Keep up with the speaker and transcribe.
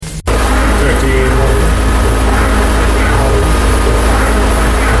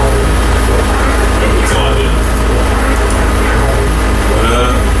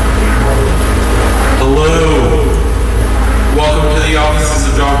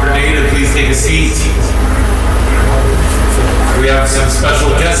seat. We have some special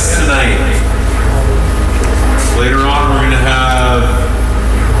guests tonight. Later on, we're going to have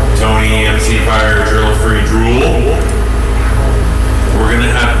Tony, MC Firedrill, Free Drool. We're going to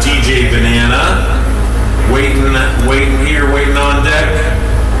have DJ Banana waiting on deck.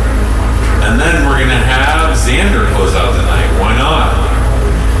 And then we're going to have Xander close out the night. Why not?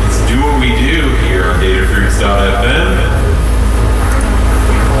 Let's do what we do here on datafruits.fm.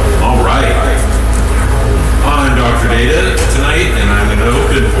 All right. I'm Dr.Data tonight, and I'm going to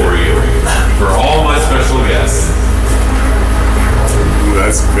open for you for all my special guests. Ooh,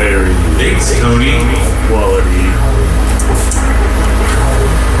 that's very Thanks, Tony. quality.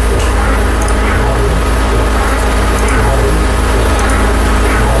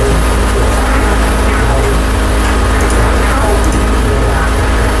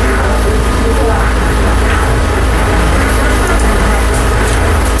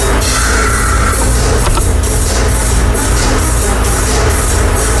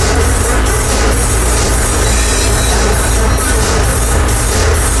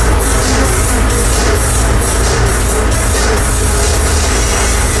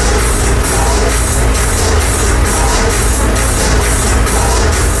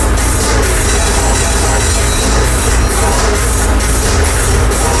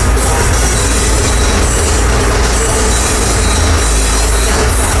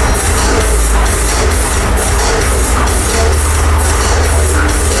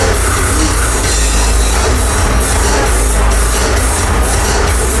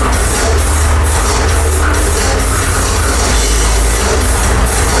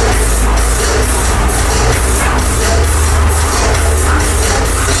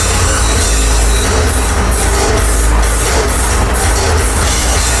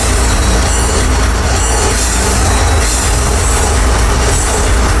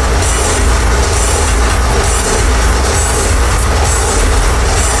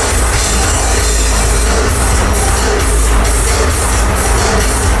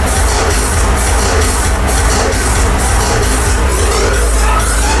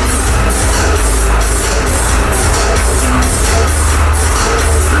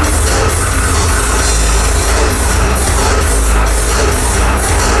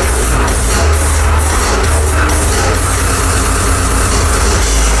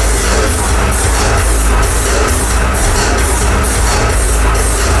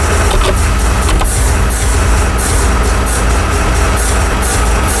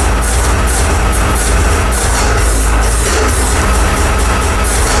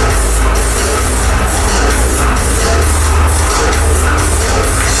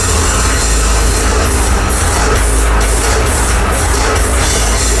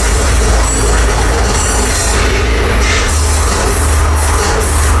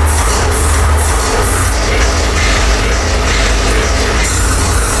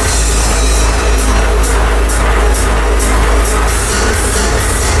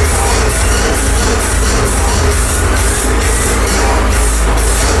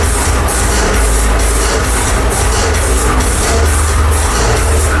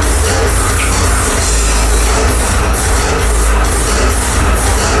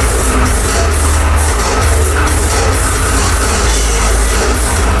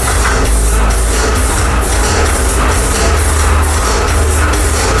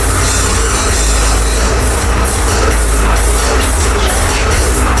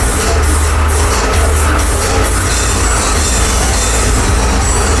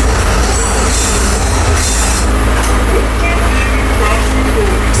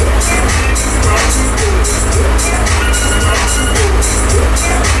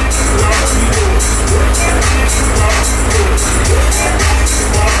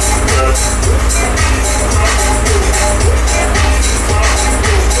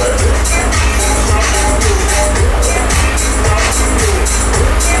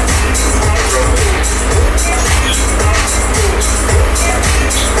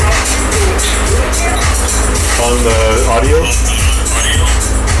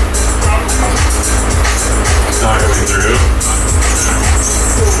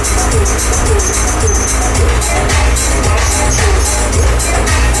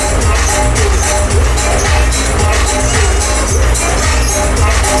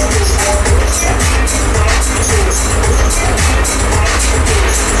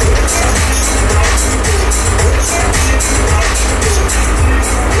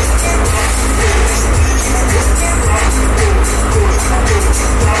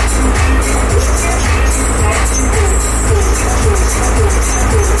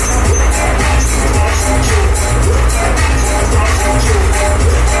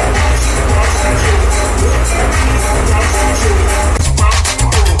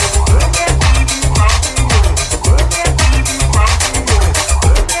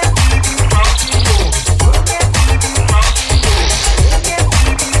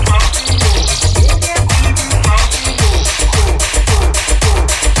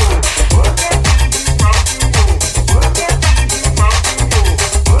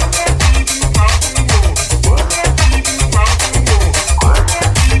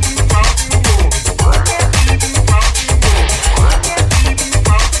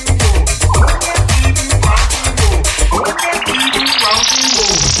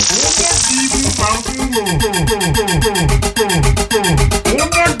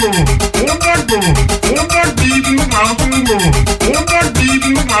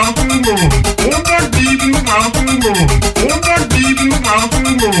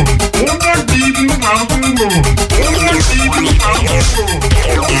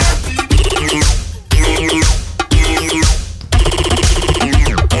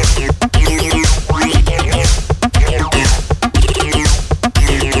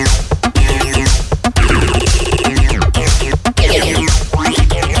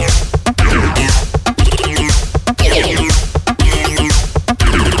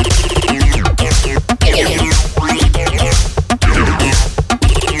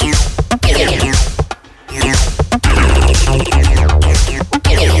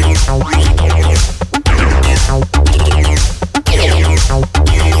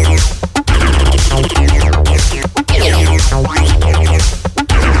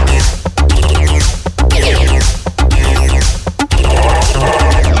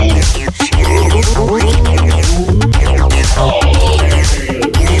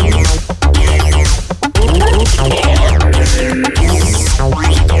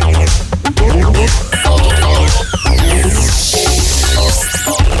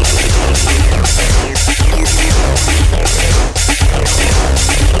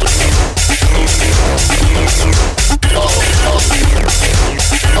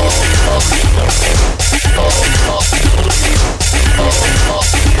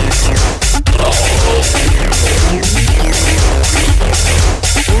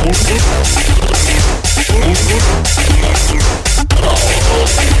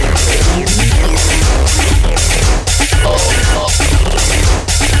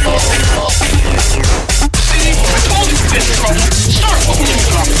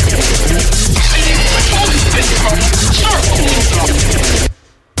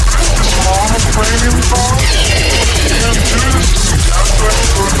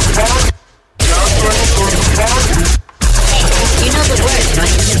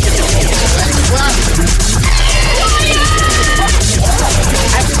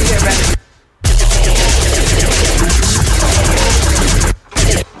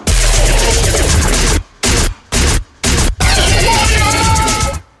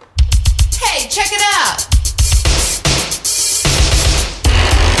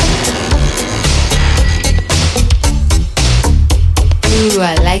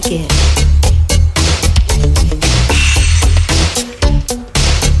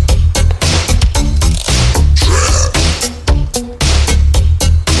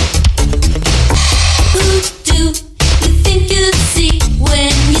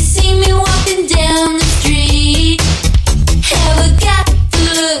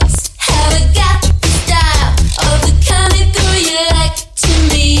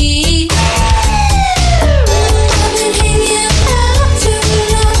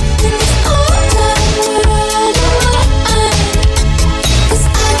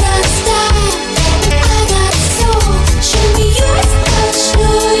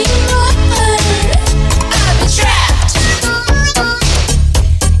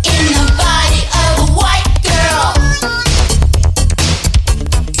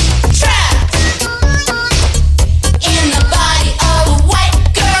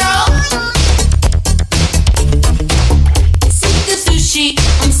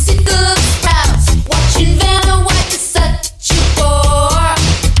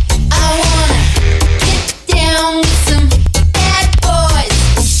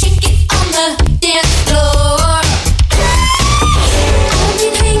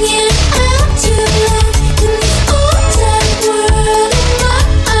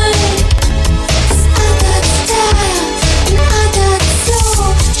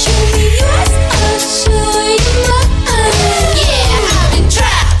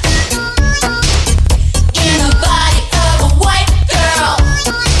 Trapped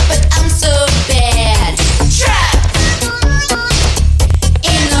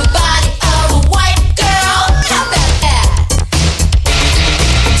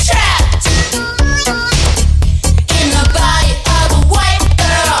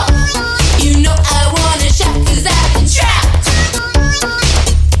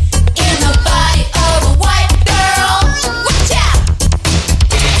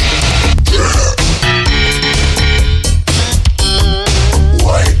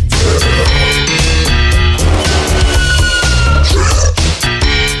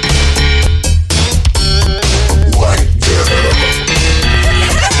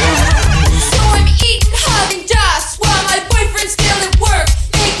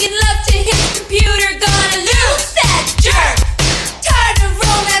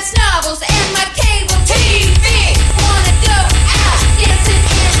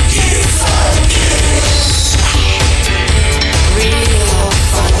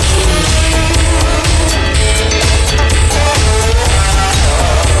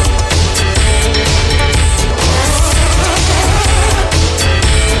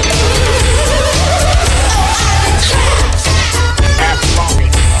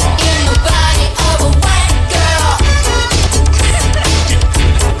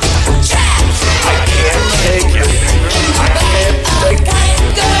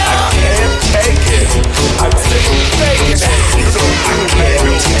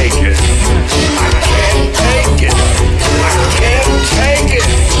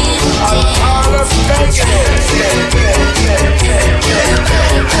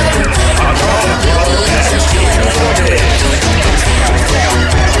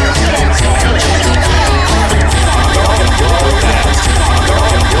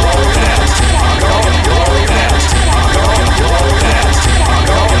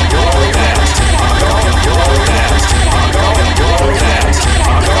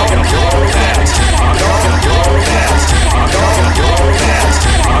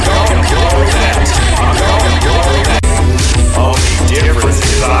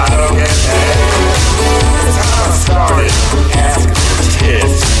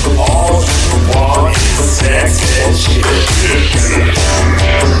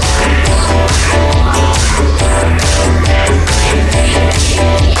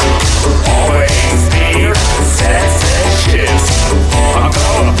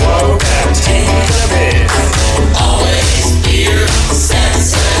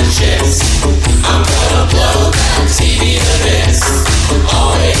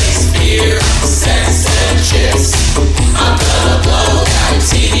beer, sex, and chicks. I'm gonna blow that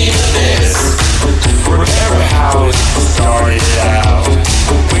TV to this. Remember how it started out?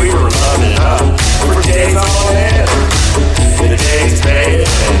 We were loving up for days on end. The days faded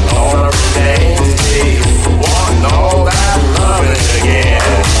and all our remains be wanting all that loving again.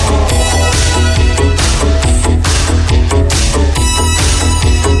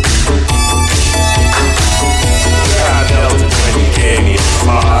 Yeah, I melted when you gave me a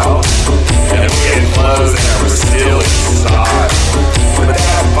smile, and we had clothes that were still inside. But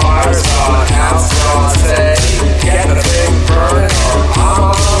that fire's gone out, so I'll say, get the thing burning or I'm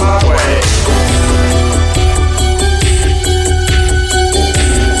on my way.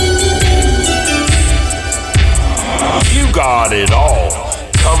 You got it all,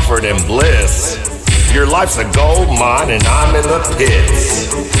 comfort and bliss. Your life's a gold mine and I'm in the pits.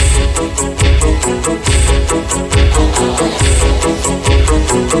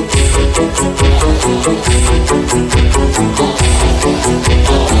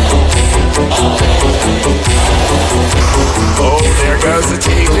 Oh, there goes the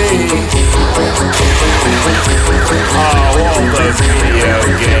TV. Oh, all those video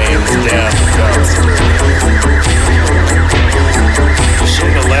games down the gutter. You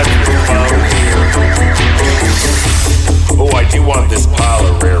shouldn't have left your phone here. Oh, I do want this pile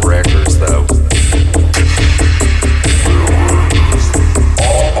of rare records, though.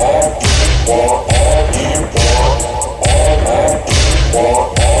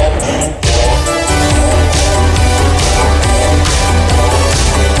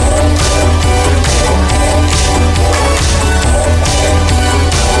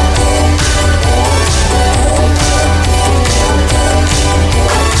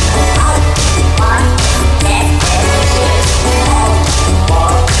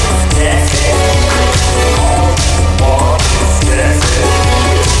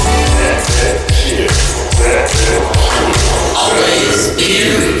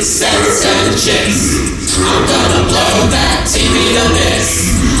 Sex and chicks. I'm gonna blow that TV to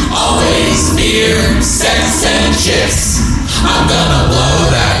this. Always beer, sex and chicks. I'm gonna blow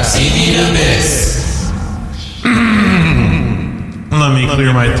that TV to this. Let me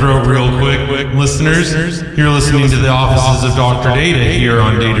clear my throat real quick, listeners. You're listening to the offices of Dr.Data here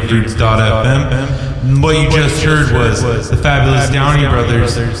on datafruits.fm. What you just heard was the fabulous Downey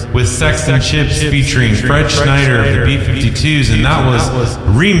Brothers with Sex and Chips featuring Fred Schneider of the B-52s, and that was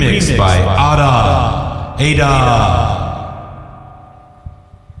remixed by Ada.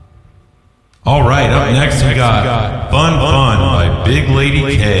 All right, up next we got Fun by Big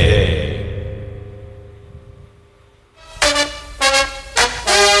Lady K.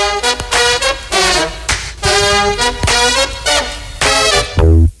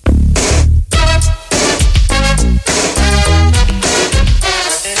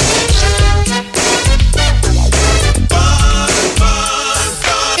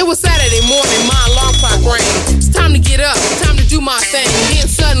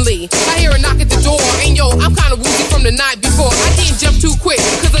 I hear a knock at the door, and yo, I'm kinda woozy from the night before. I didn't jump too quick,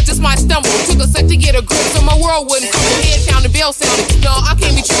 cause I just might stumble. Took a sec to get a grip so my world wouldn't crumble. Head down, the bell sounded. No, I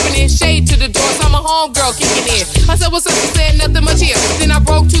can't be tripping in. Shade to the door, so I'm a homegirl kicking in. I said, what's up? She said, nothing much here. Then I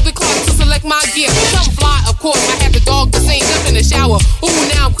broke to the closet to select my gear. Something fly, of course, I had the dog to sing. Up in the shower, ooh,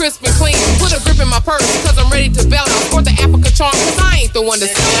 now I'm crisp and clean. Put a grip in my purse, cause I'm ready to bail out. For the Africa charm, cause I ain't the one to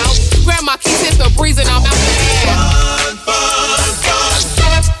sell out. Grab my keys, hit the breeze, and I'm out the air.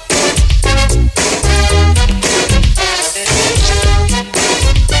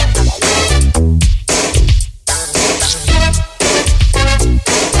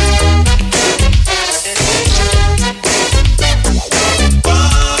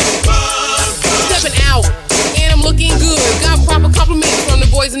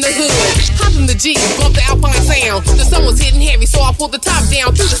 In the hood, hop in the Jeep, bump the Alpine sound. The sun was hitting heavy, so I pulled the top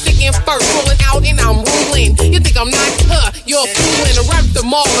down. Threw the stick in first, rolling out and I'm rolling. You think I'm not? You're fooling. Arrived at the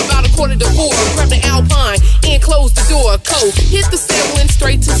mall about 3:45. Grabbed the Alpine and closed the door. Cold, hit the cell, went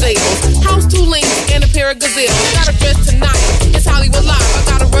straight to Zales. House, 2 lanes, and a pair of gazelles. Gotta dress tonight, it's Hollywood Live. I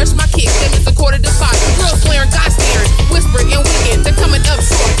gotta rush my kicks, then it's 4:45. Girls flaring, guys staring, whispering and winking. They're coming up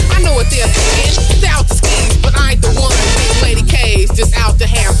short, I know what they're thinking. They're out to skis, but I ain't the one. Big Lady K's just out to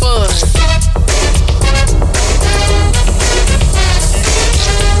have fun.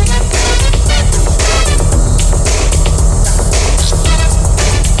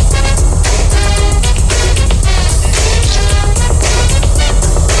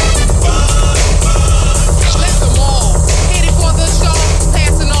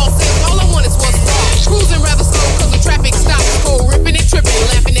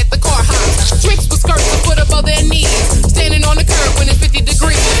 Tricks with skirts a foot above their knees. Standing on the curb when it's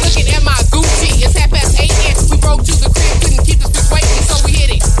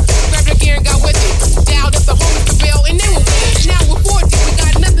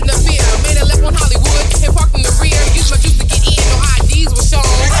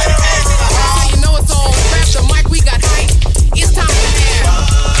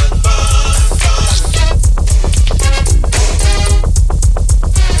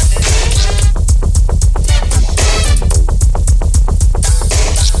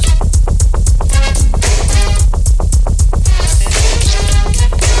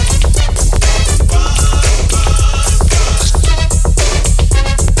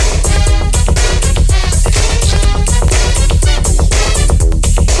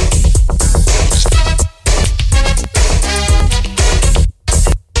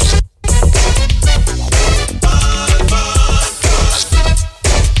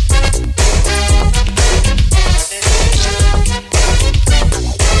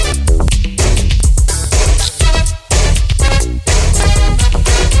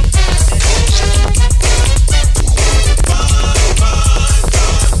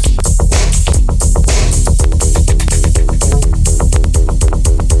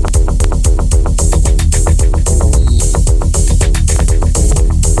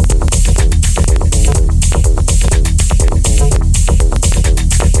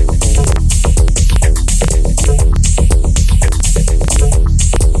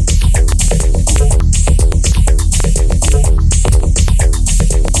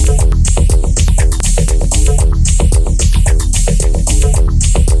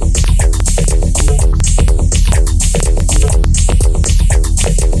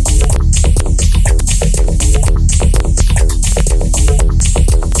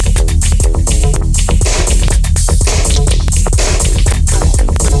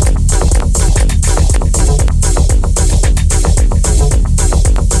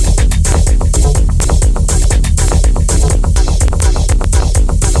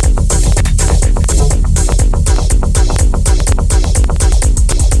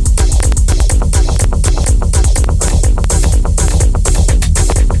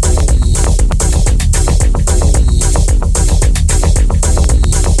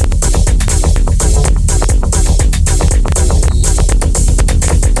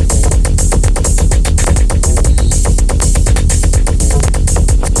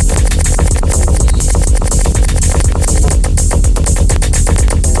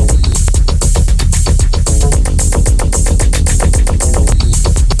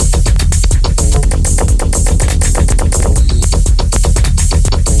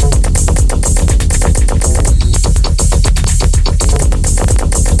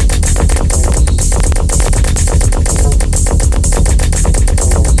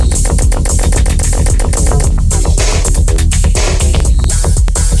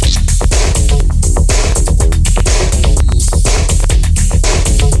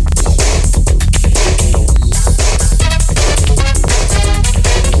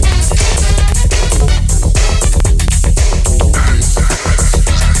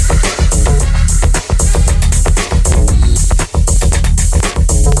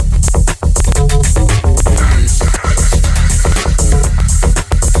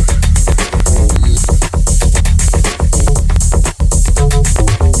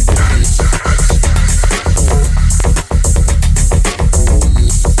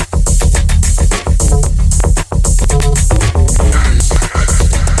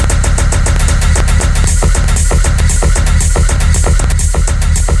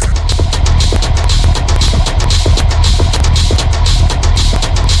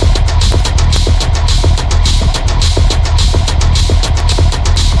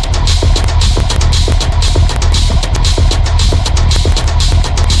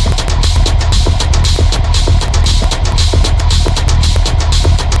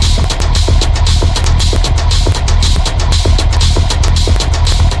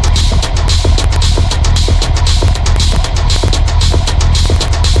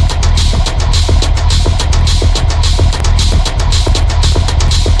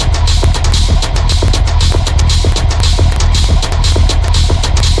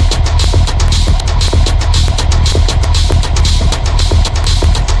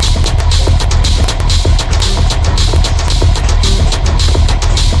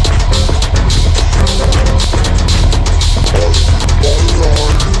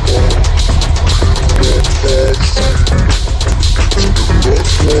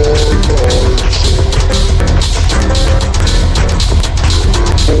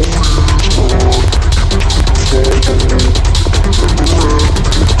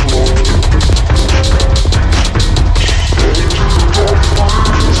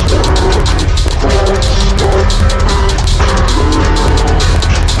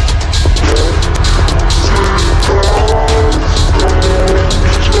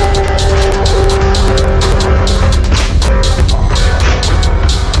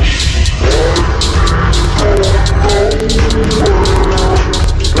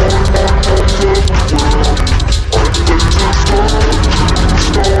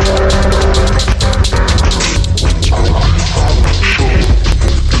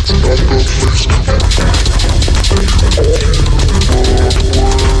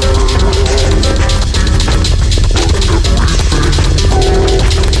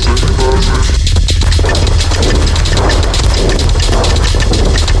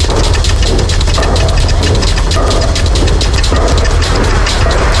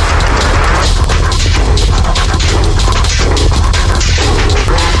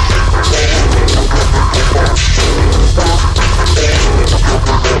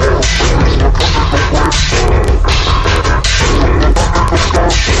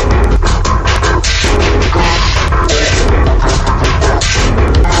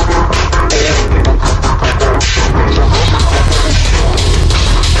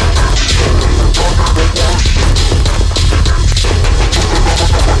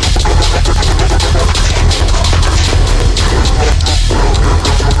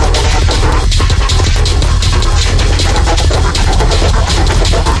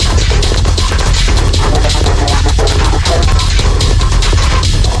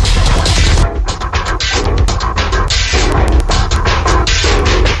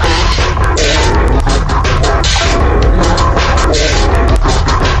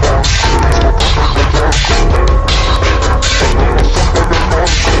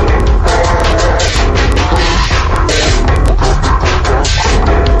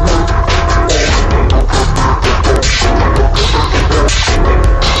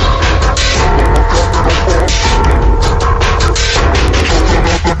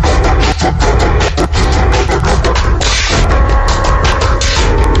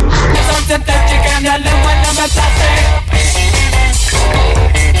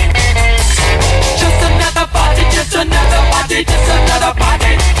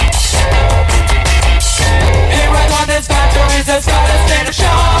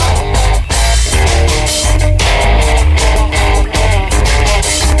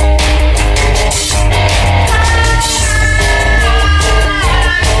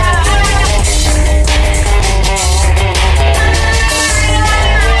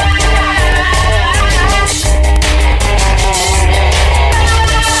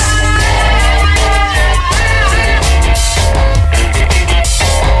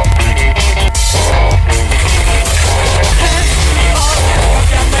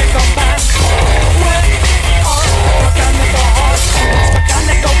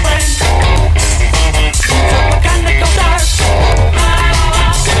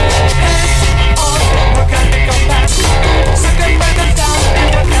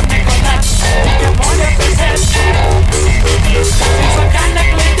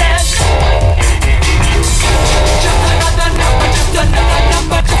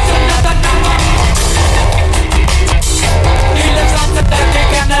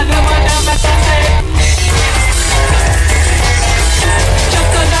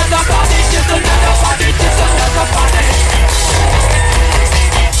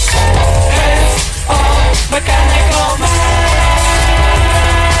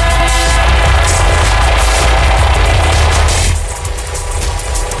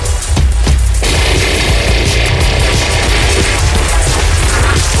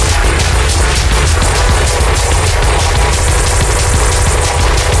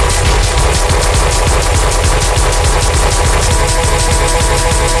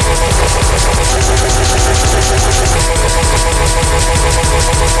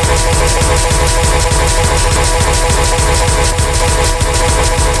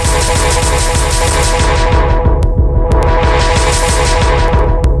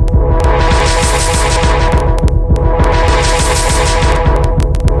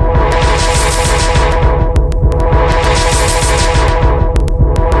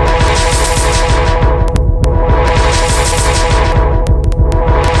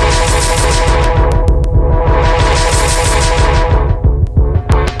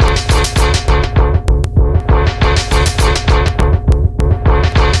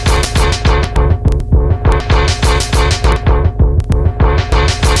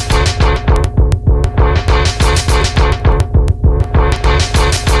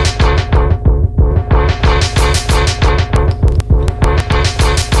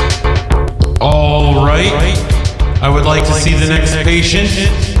see the next patient?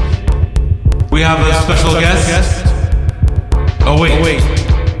 We have a special guest. Oh, wait.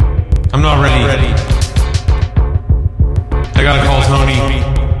 I'm not ready. I gotta call Tony.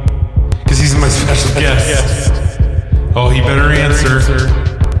 Because he's my special guest. Oh, he better answer.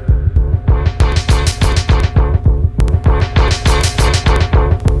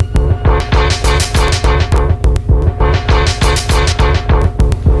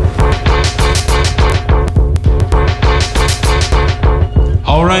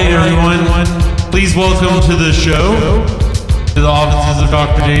 All right, everyone. Please welcome to the show, to the offices of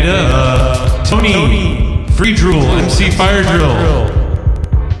Dr.Data, Tony, Firedrill, MC Firedrill.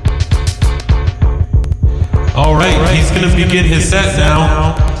 All right, he's going to begin his set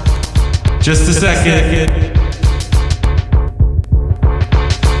now. Just a second.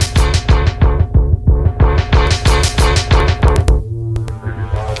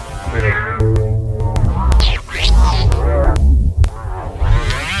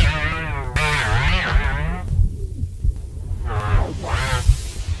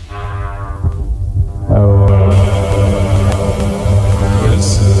 This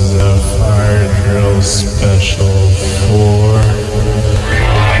is a Firedrill special for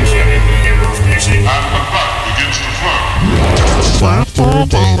Dr.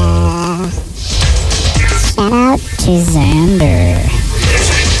 Data. Shout out to Xander.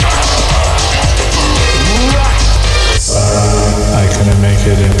 I couldn't make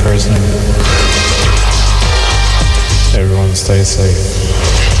it in person. Everyone stay safe.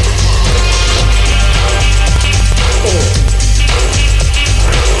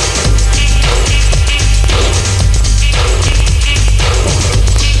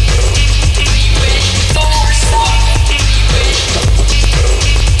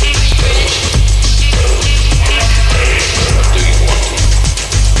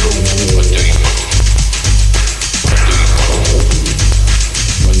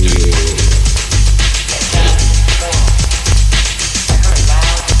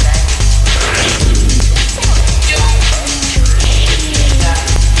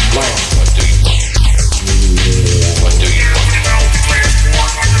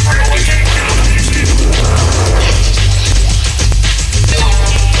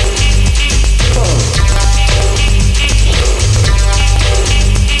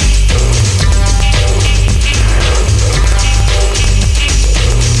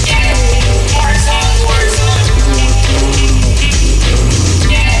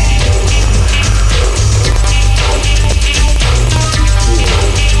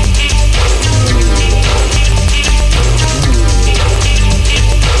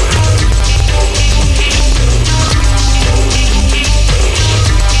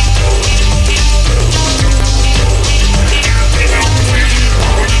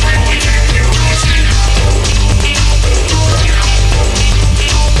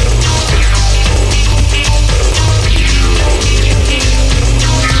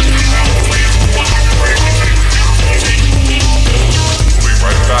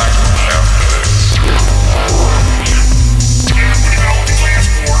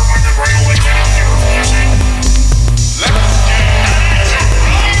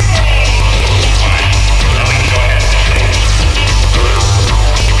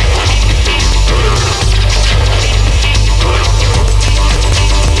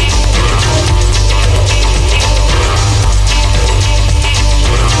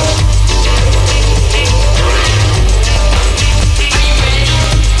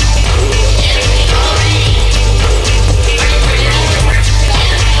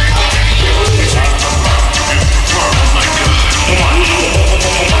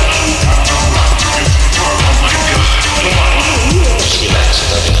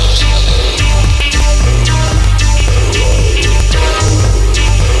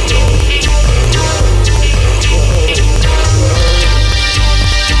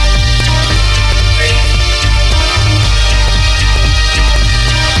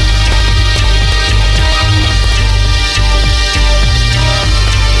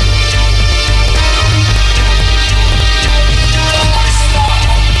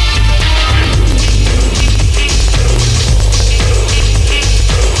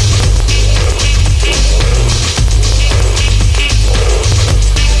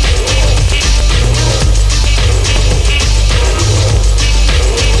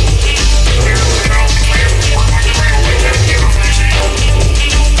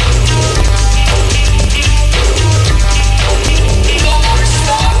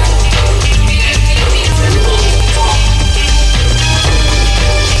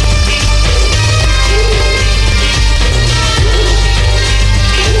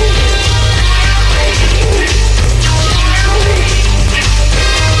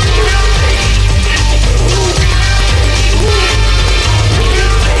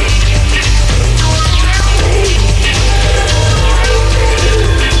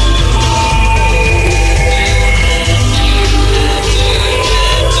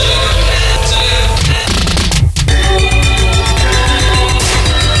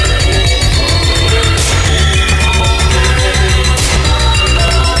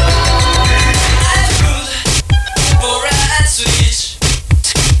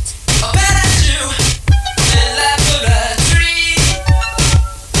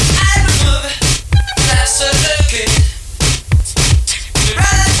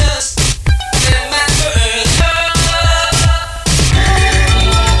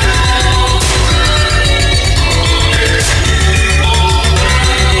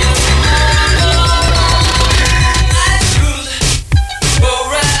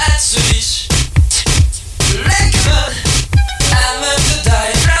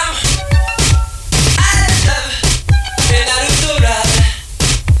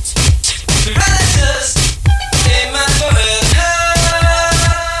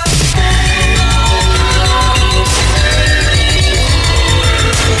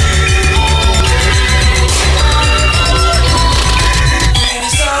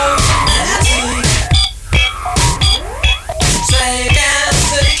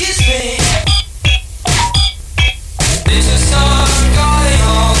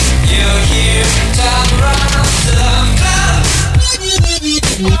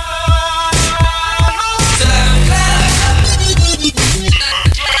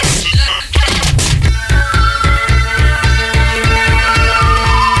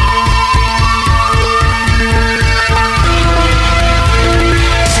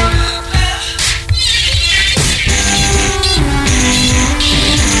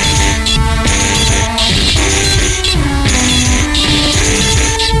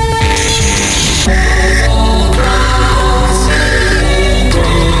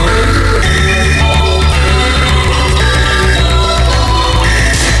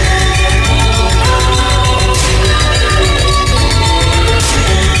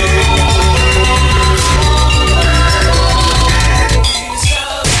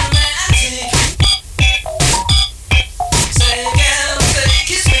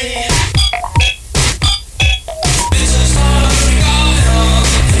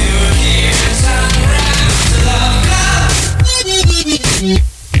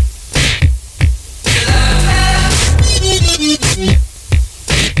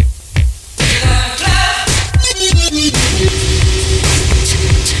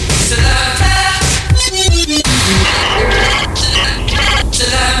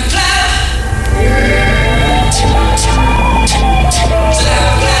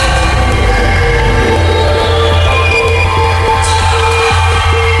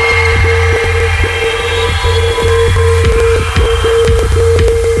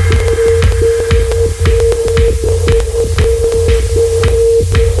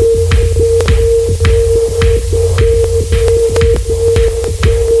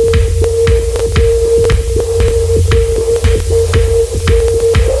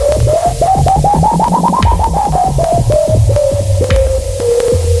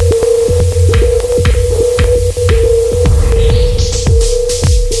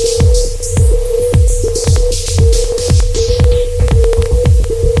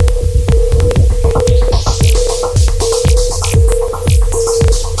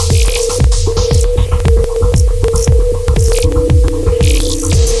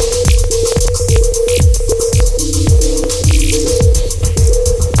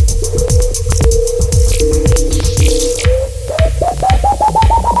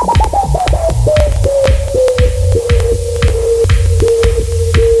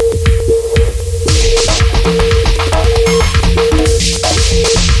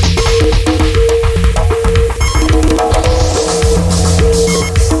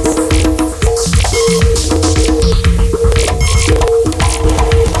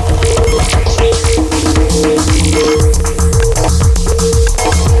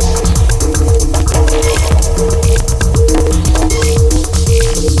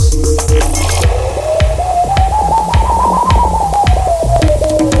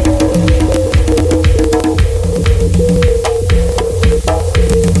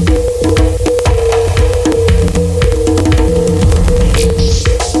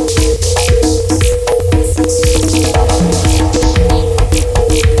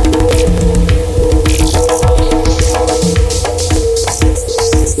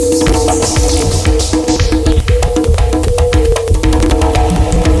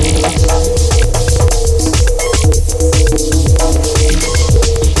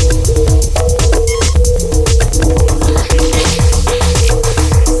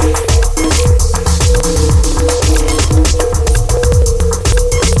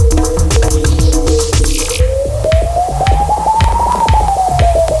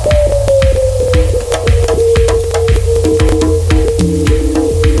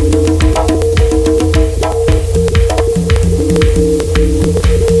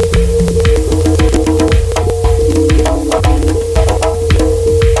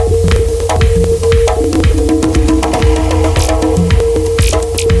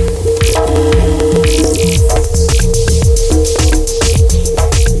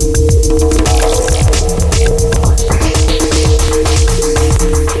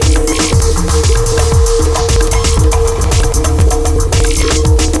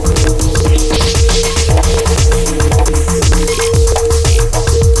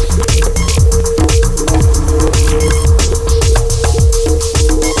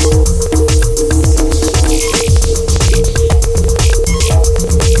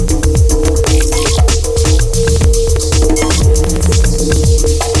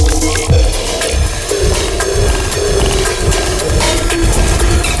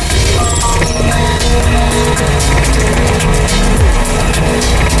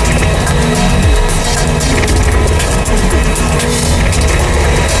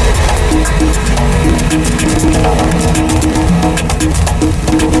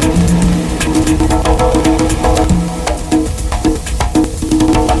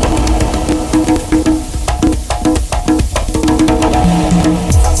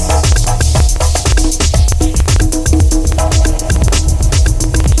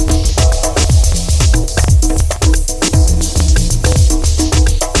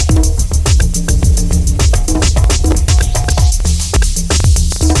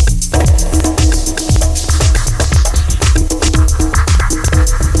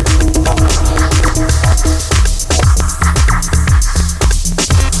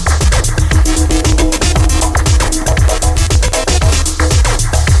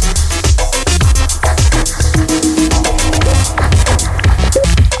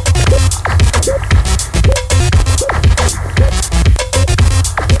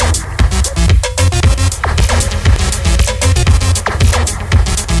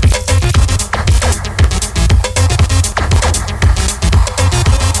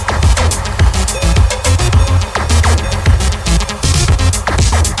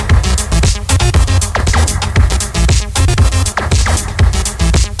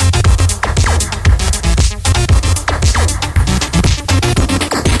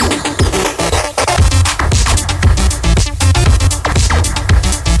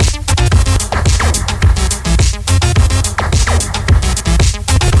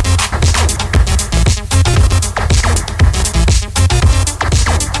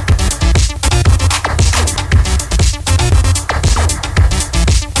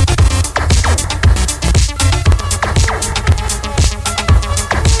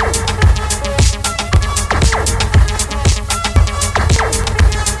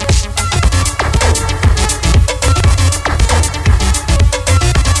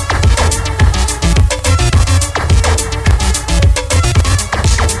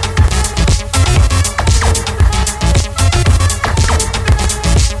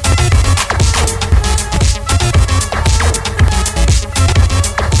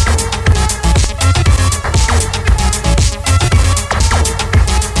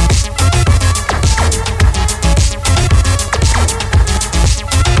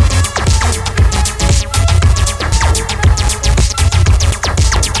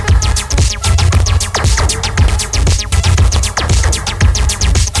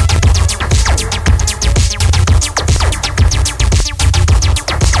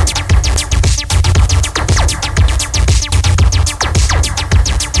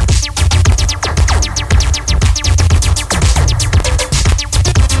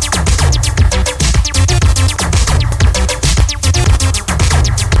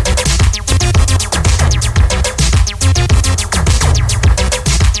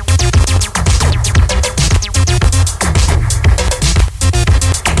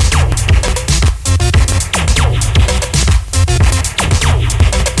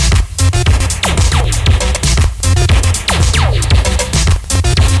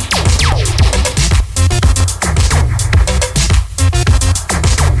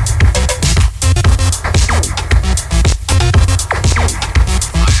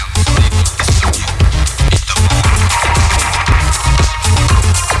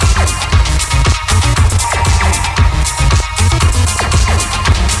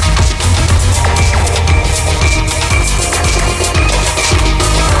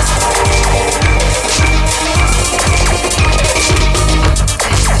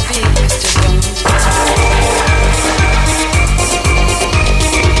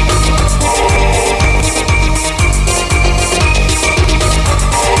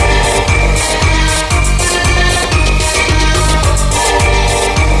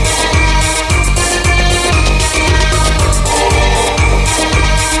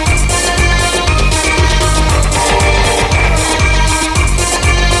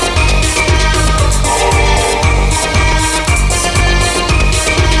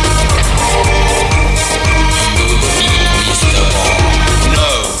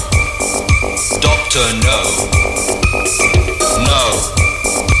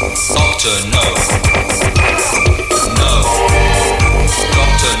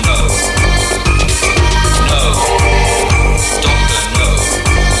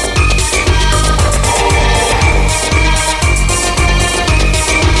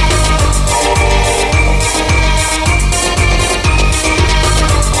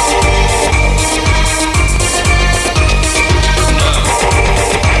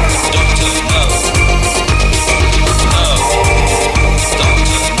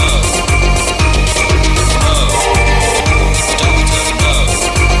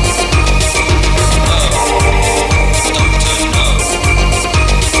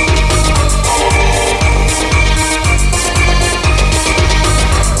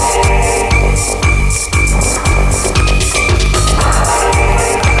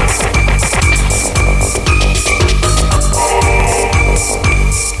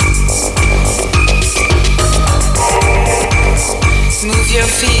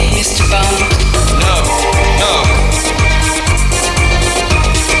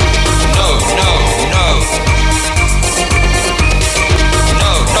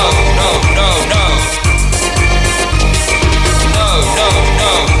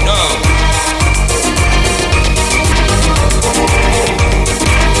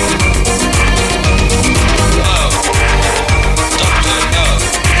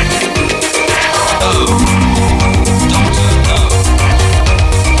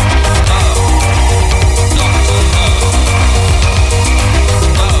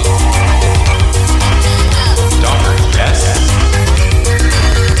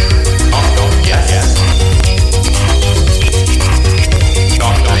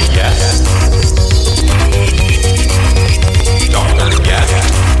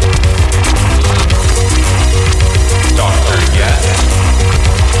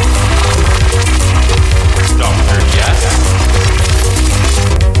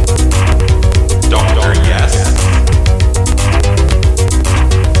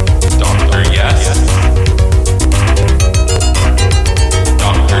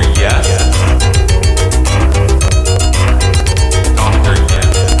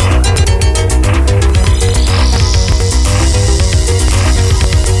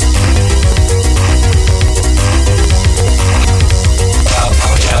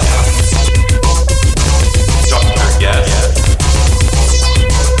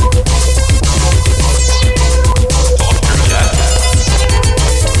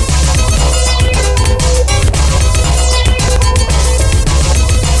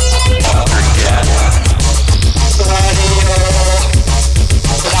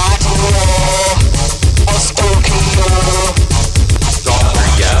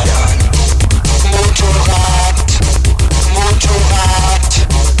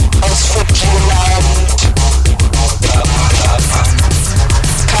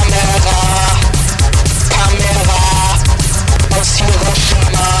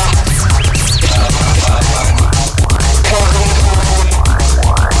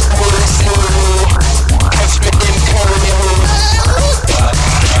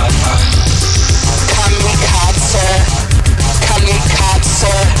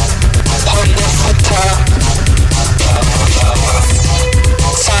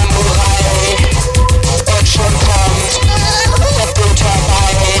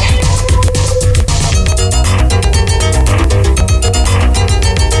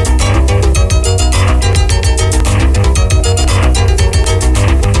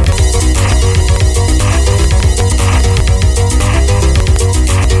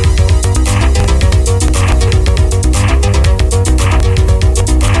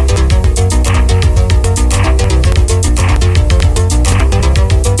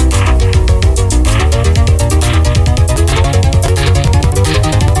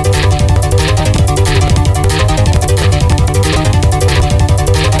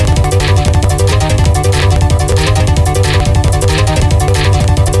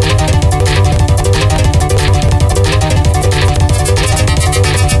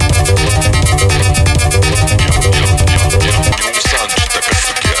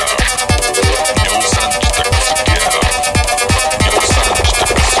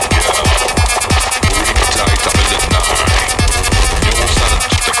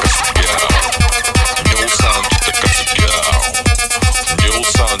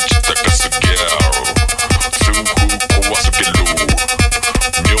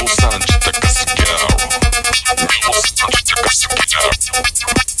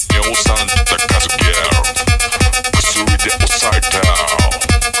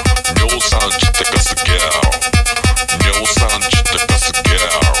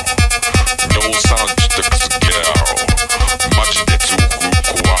 Maji de tu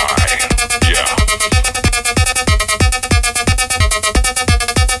kukwai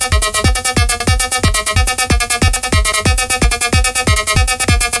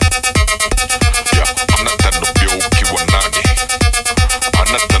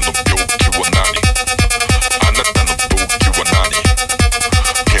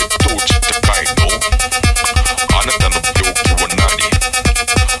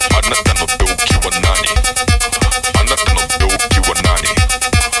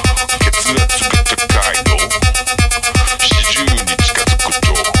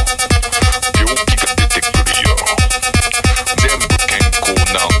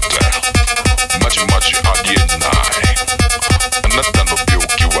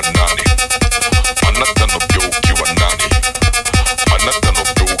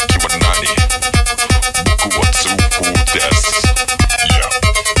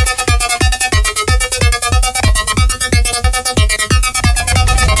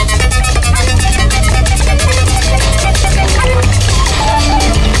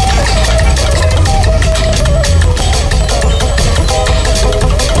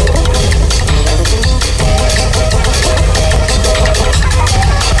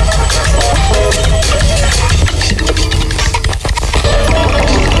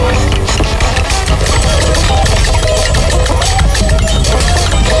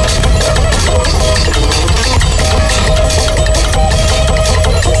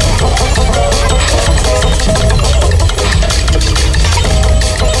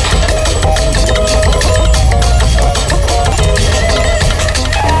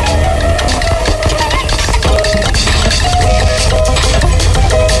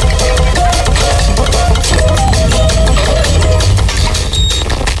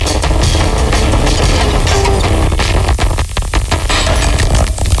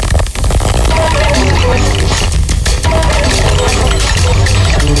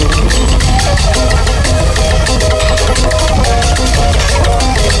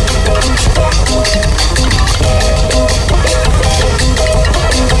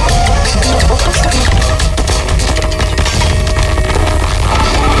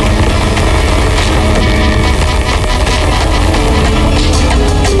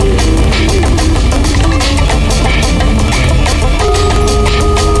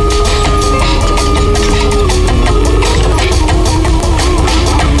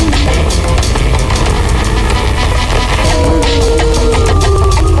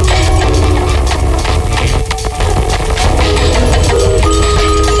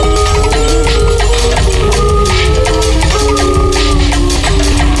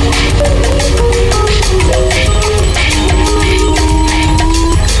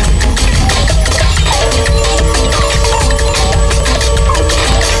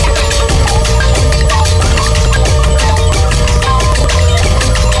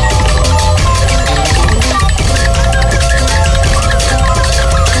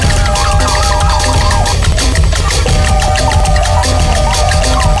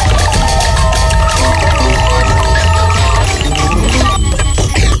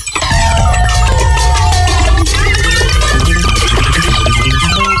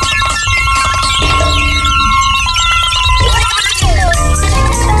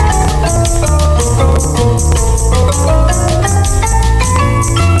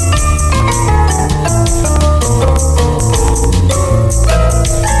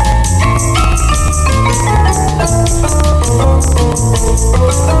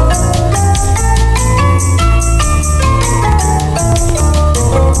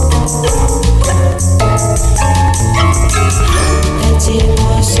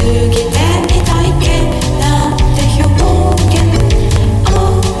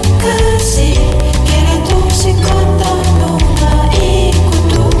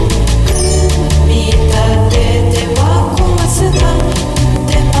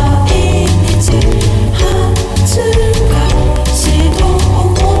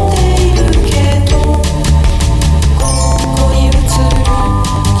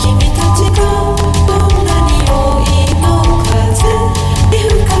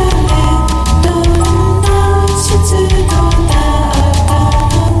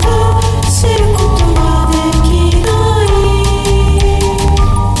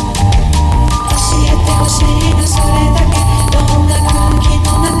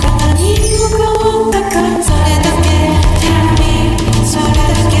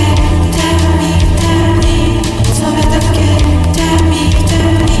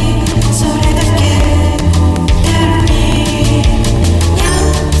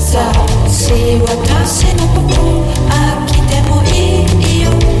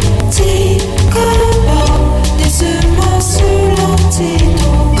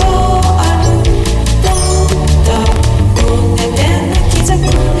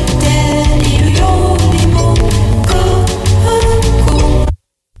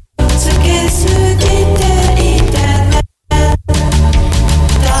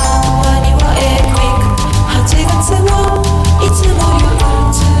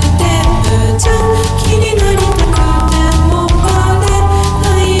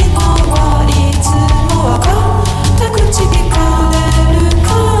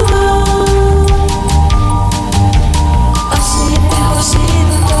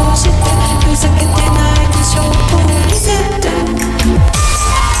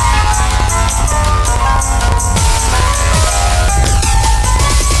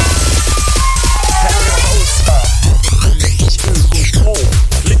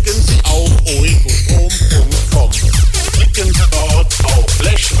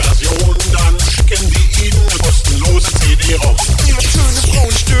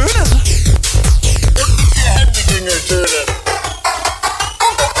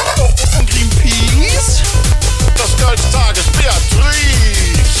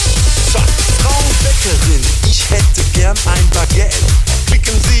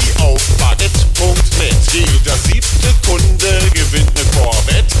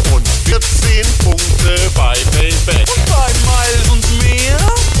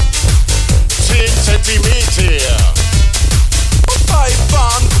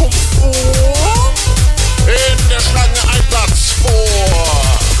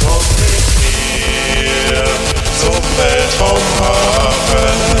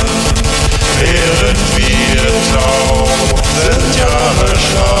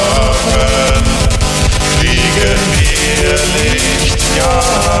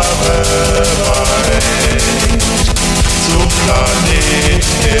Planet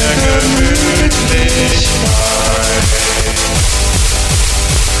der Gemütlichkeit.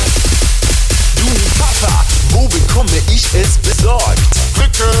 Du Papa, wo bekomme ich es besorgt?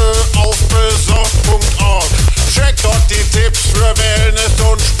 Klicke auf besorgt.org. Check dort die Tipps für Wellness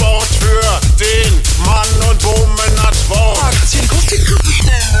und Sport für den Mann und Woman at Sport. Aktien kostet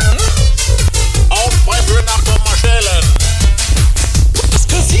Aufpreis für Nachkommastellen. das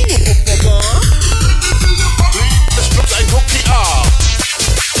Casino, Papa. Es gibt ein Cookie-A.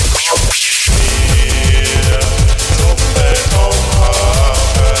 Wir Suppe haben,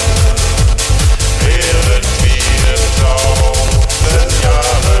 während wir 1000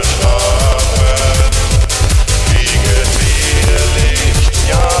 Jahre schlafen, fliegen wir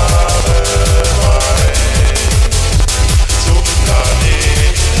Lichtjahre weit zum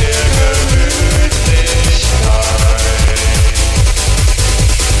Planet der Gemütlichkeit.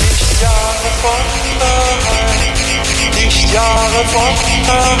 Lichtjahre von daheim, Lichtjahre von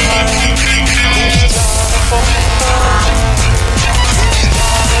daheim, Lichtjahre von daheim.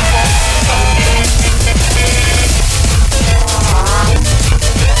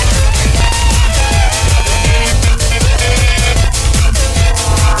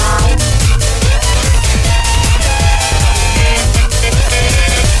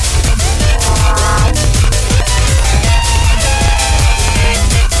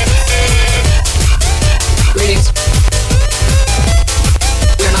 Greetings.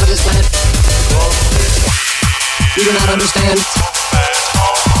 We are not of this planet. We do not understand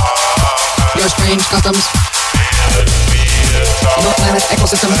your strange customs. Your planet's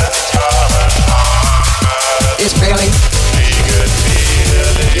ecosystem is failing.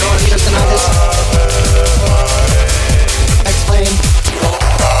 Your leaders deny this. Explain.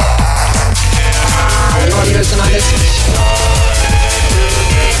 Your leaders deny this.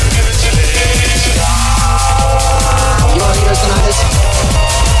 Your leaders deny this.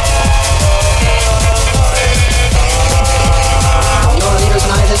 Your leaders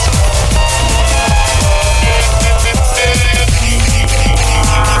deny this.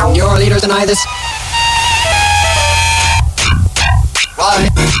 Your leaders deny this. Why?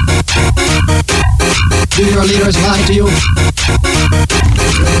 Do your leaders lie to you?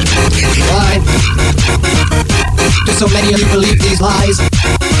 Why? Do so many of you believe these lies?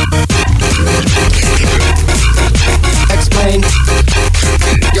 Explain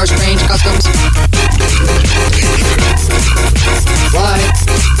your strange customs. Why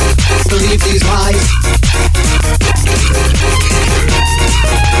believe these lies?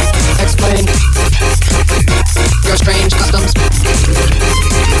 Explain your strange customs.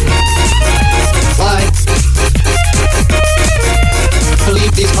 Why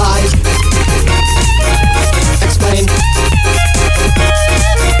believe these lies? Explain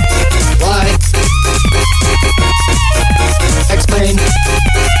why. Explain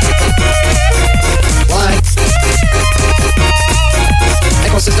why.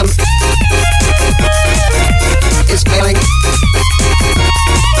 Ecosystem is failing.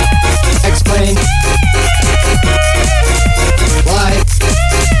 Explain why.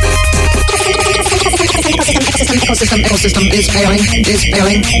 Ecosystem is failing. Is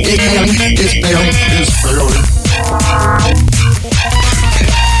failing. Is failing. Is failing. Is failing.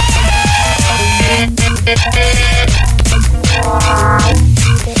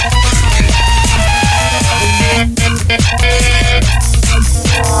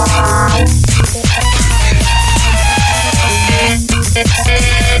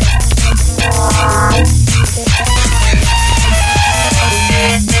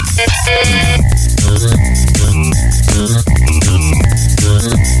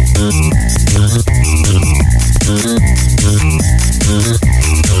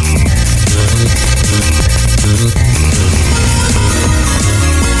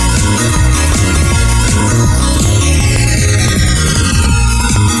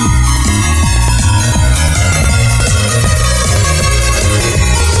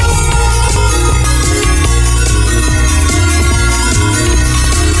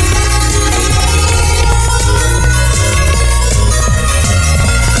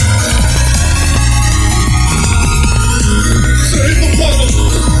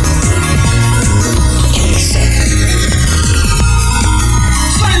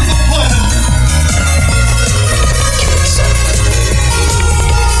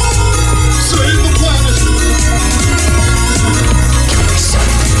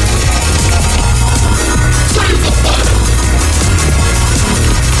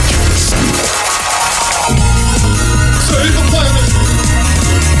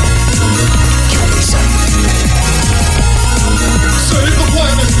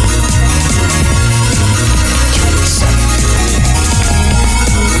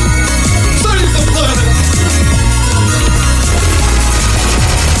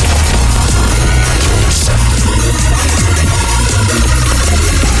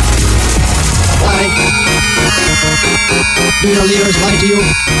 Do your leaders lie to you?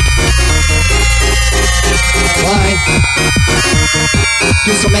 Why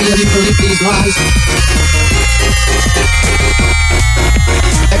do so many of you believe these lies?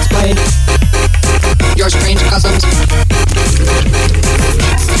 Explain your strange customs.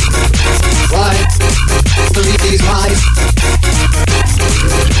 Why believe these lies?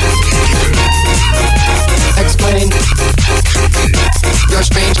 Explain your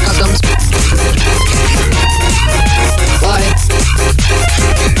strange customs. Why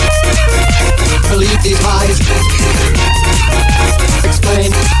believe these lies?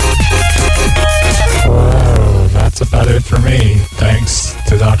 Explain. Oh, that's about it for me. Thanks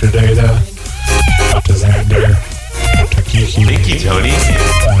to Dr.Data, Dr. Xander, Dr. Kiki. Thank you, Tony.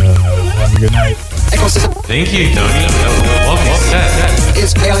 Have a good night. Ecosystem Thank you, Tony. That was a lovely set.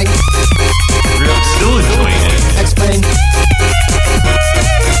 is failing. I'm still enjoying it. Explain.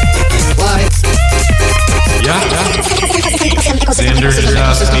 Why? Yeah. Xander just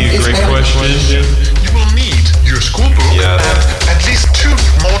asked me a great question. You will need your school book Yeah. and at least 2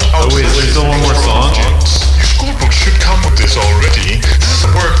 more Oh wait, there's still one more song? Your school book should come with this already. This is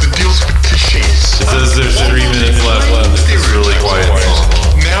a work that deals with cliches. It says there's 3 minutes left. This is really quiet song.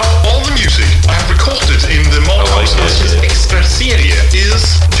 Now, all the music I have recorded in the Multiverse's expert series is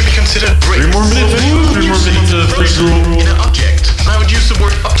to be considered breaks. 3 more minutes of free In an object, I would use the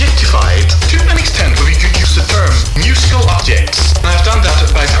word objectified to an extent where we could use the term musical objects. And I've done that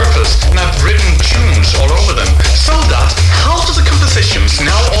by purpose, and I've written tunes all over them, so that half of the compositions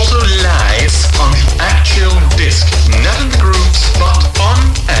now also lies on the actual disc, not in the grooves, but on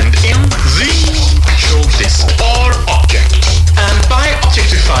and in the actual disc or object. And by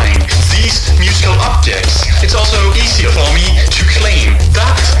objectifying these musical objects, it's also easier for me to claim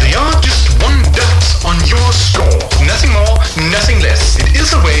that they are just one dot on your score. Nothing more, nothing less. It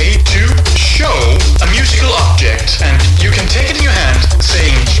is a way to show a musical object, and you can take it in your hand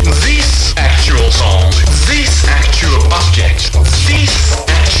saying, this actual song, this actual object, this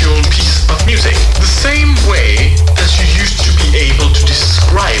actual piece of music. The same way as you used to be able to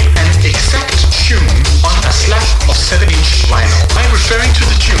describe an exact tune on a slab of 7-inch vinyl. I'm referring to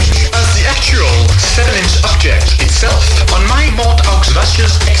the tune as the actual 7-inch object itself on my Mort Aux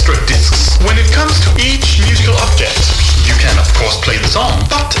Vaches extra discs. When it comes to each musical object, you can of course play the song,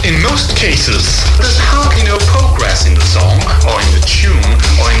 but in most cases, there's hardly no progress in the song, or in the tune,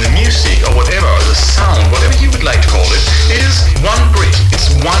 or in the music, or whatever, the sound, whatever you would like to call it. It is one brick,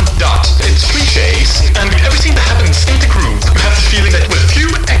 it's one dot, it's cliches, and everything that happens in the groove, you have the feeling that with a few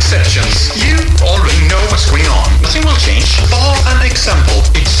exceptions, you already know what's going on. Nothing will change. For an example,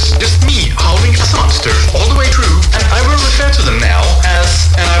 it's just me howling as a monster all the way through, and I will refer to them now as,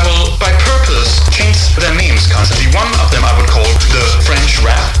 and I will by purpose change their names constantly. One of them I would call the French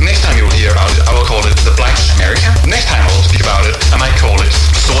rap. Next time you'll hear about it, I will call it the Black American. Next time I will speak about it, I might call it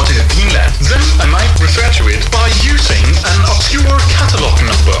Sorted Greenland. Then I might refer to it by using an obscure catalog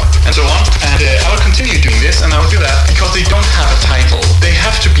number, and so on. And I will continue doing this, and I will do that because they don't have a title. They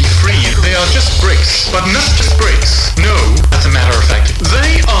have to be free. They are just bricks, but not just bricks. No, as a matter of fact,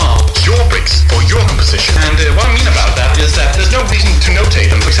 they are your bricks for your composition. And what I mean about that is that there's no reason to notate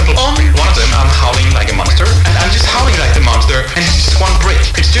them. For example, on one of them, I'm howling like a monster, and I'm just howling like the monster, and it's just one brick.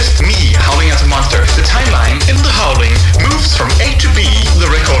 It's just me howling as a monster. The timeline in the howling moves from A to B. The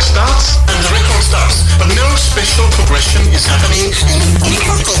record starts, and the record stops, but no special progression is happening.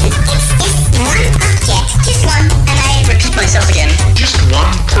 Just one, and I repeat myself again. Just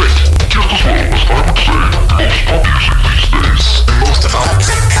one brick. Just as well as I would say most pop music these days. And most of our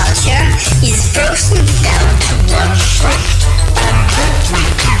Pop culture is frozen down to one brick. And what we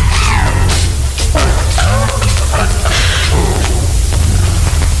do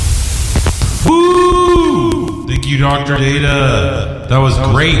Woo! Thank you, Dr. Data. That was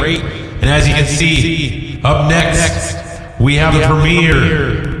great. And as you can see, up next, we have the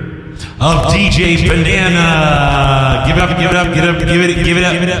premiere of DJ Banana. Give it up, give it up, give it up, give it, give it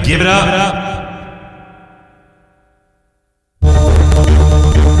up, give it up.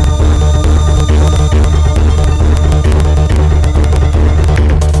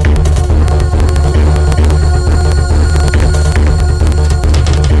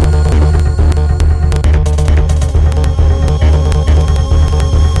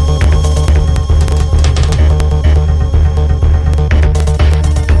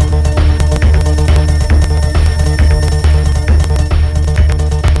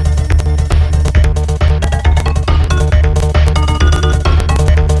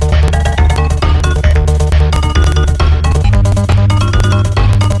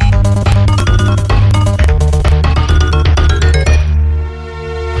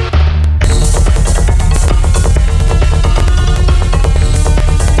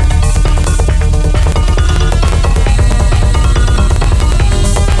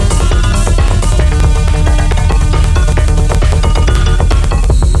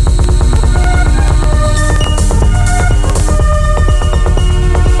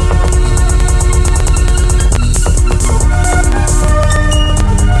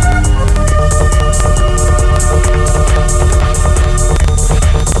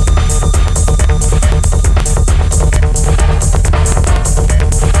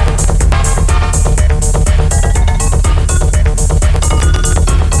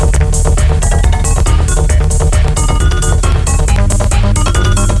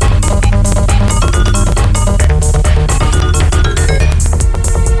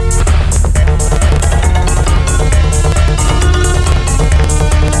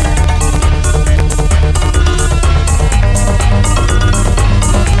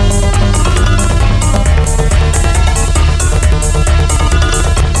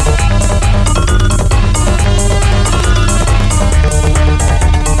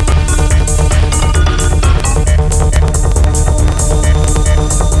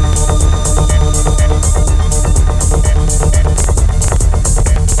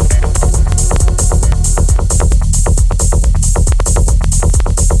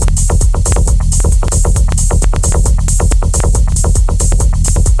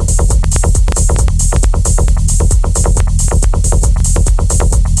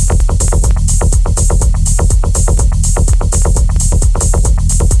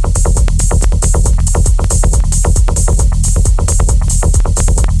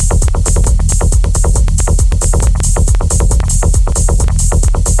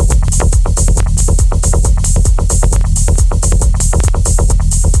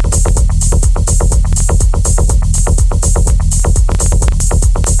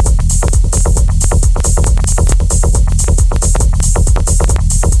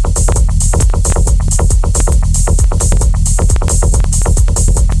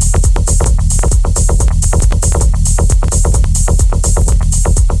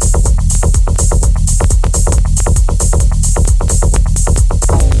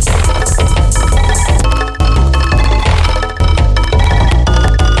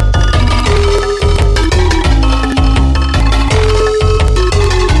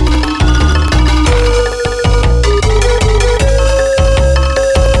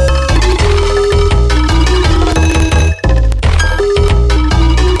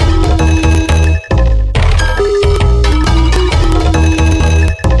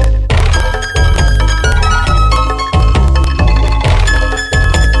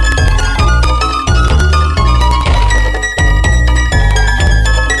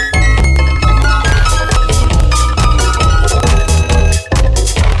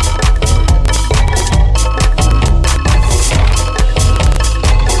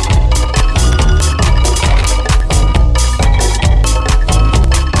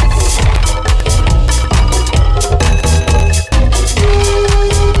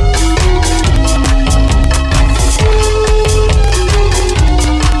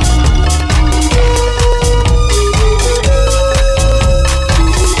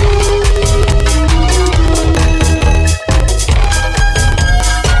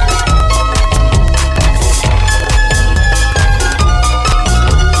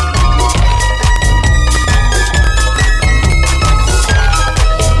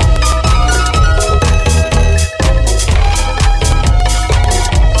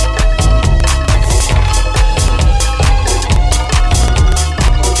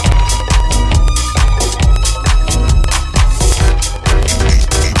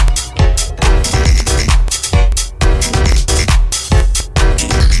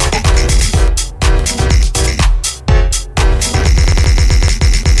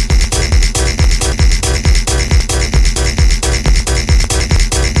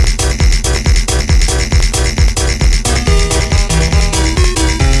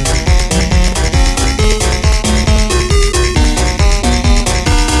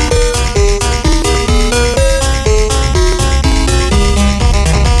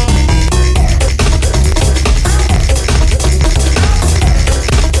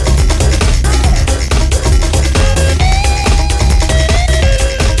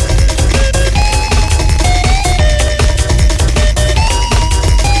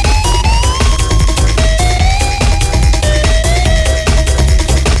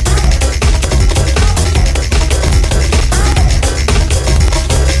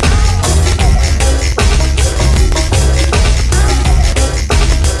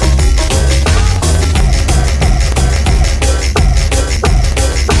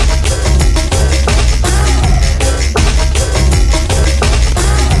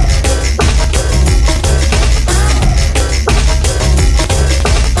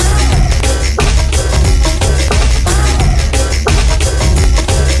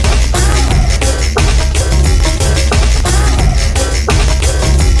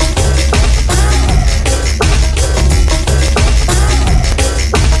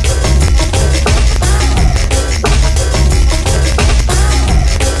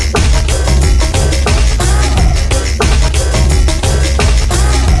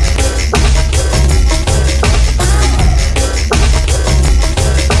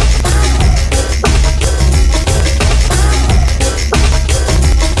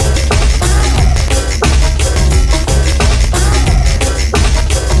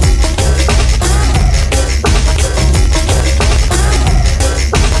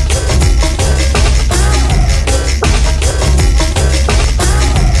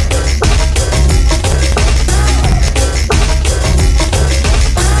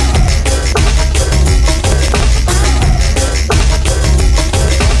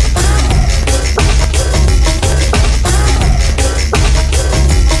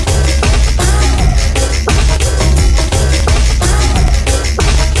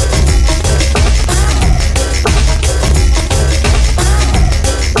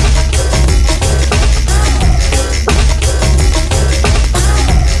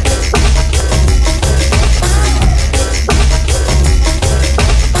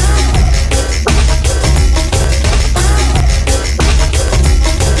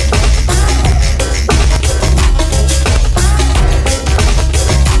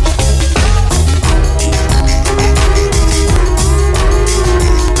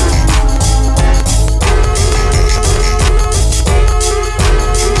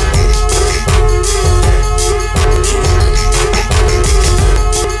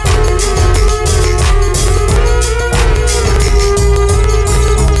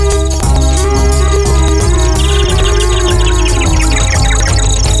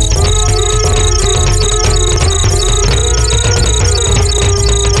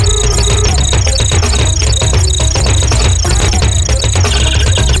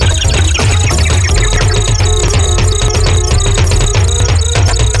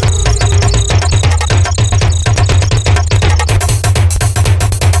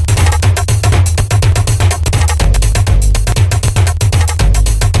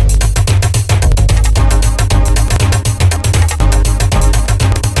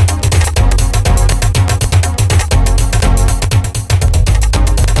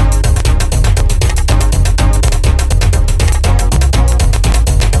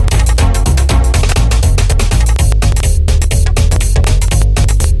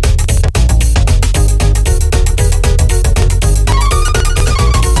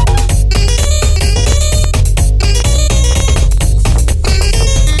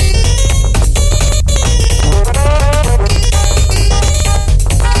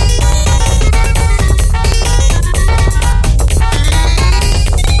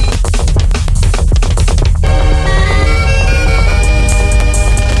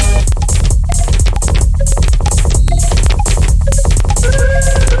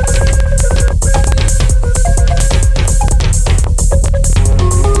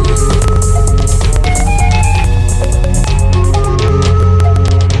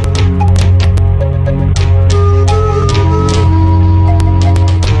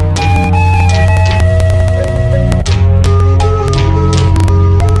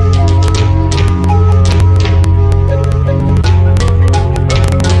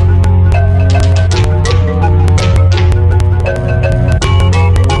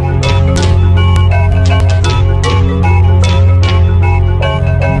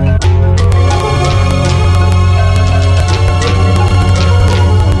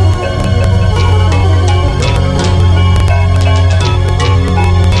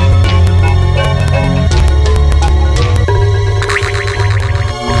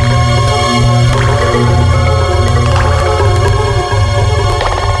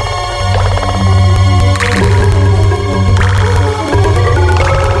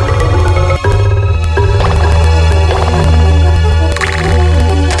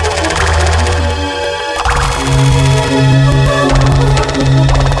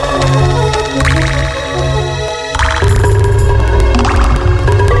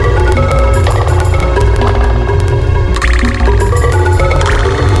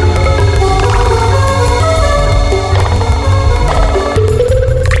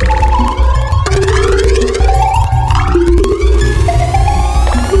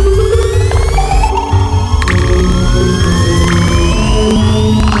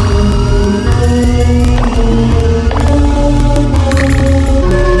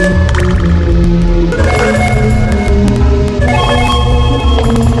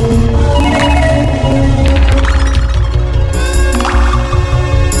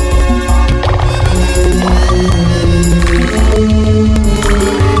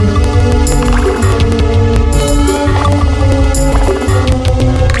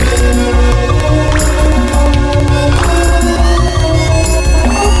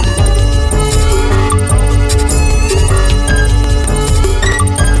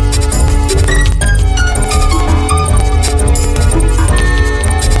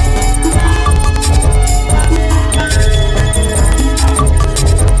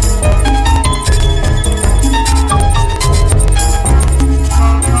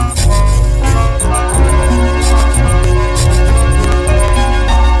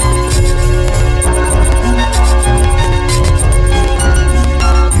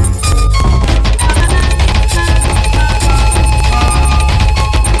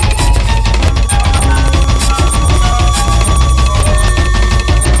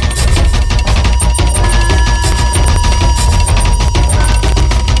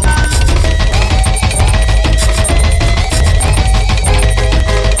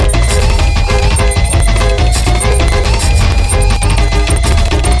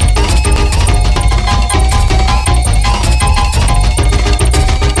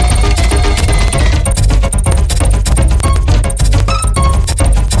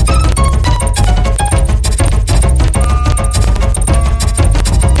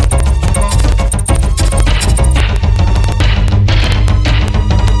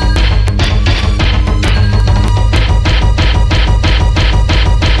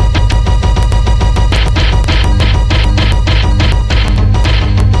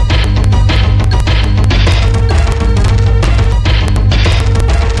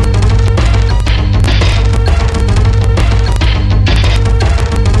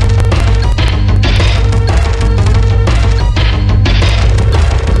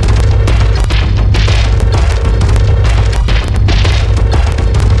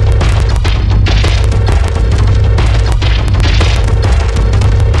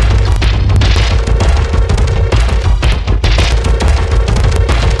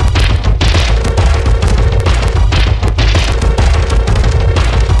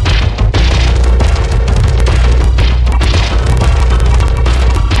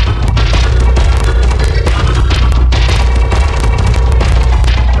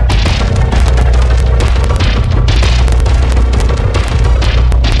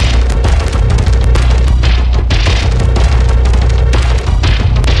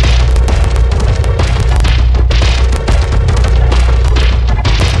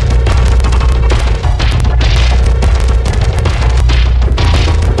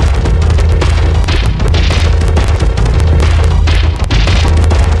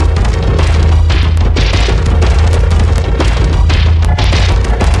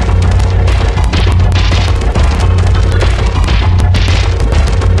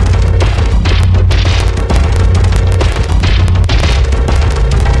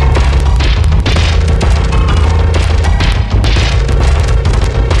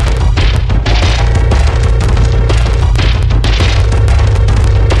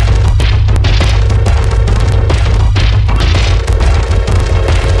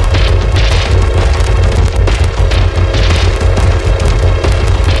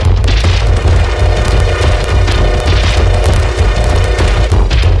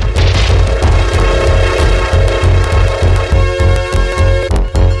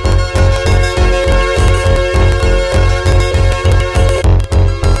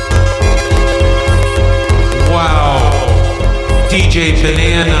 DJ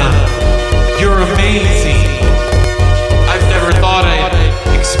Banana, you're amazing. I've never thought I'd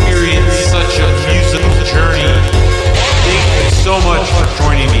experience such a musical journey. Thank you so much for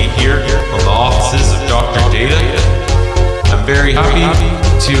joining me here on the offices of Dr.Data. I'm very happy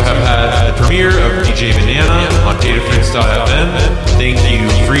to have had the premiere of DJ Banana on datafruits.fm. Thank you,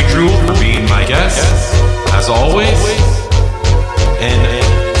 Firedrill, for being my guest, as always. And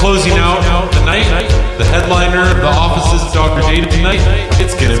closing out the night, the headliner of the offices of Dr.Data tonight,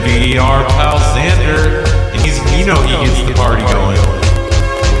 it's gonna be our pal Xander, and he gets the party going.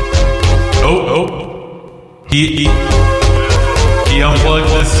 He unplugged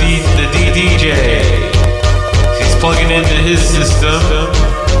the DJ. He's plugging into his system.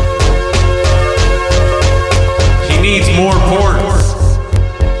 He needs more ports.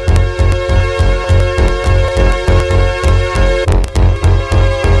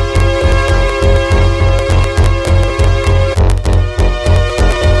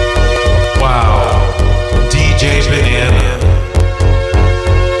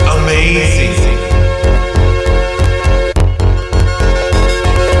 Amazing.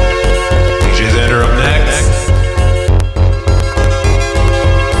 DJ Xander up next.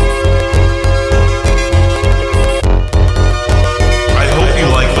 I hope you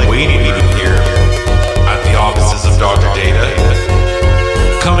like the waiting meeting here at the offices of Dr.Data.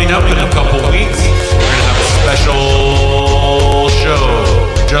 Coming up in a couple weeks, we're going to have a special show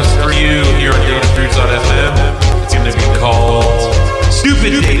just for you here on datafruits.fm. It's going to be called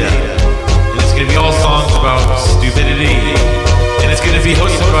Stupid Data, and it's going to be all songs about stupidity, and it's going to be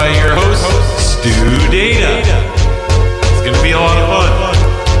hosted by your host, Stu Data. It's going to be a lot of fun.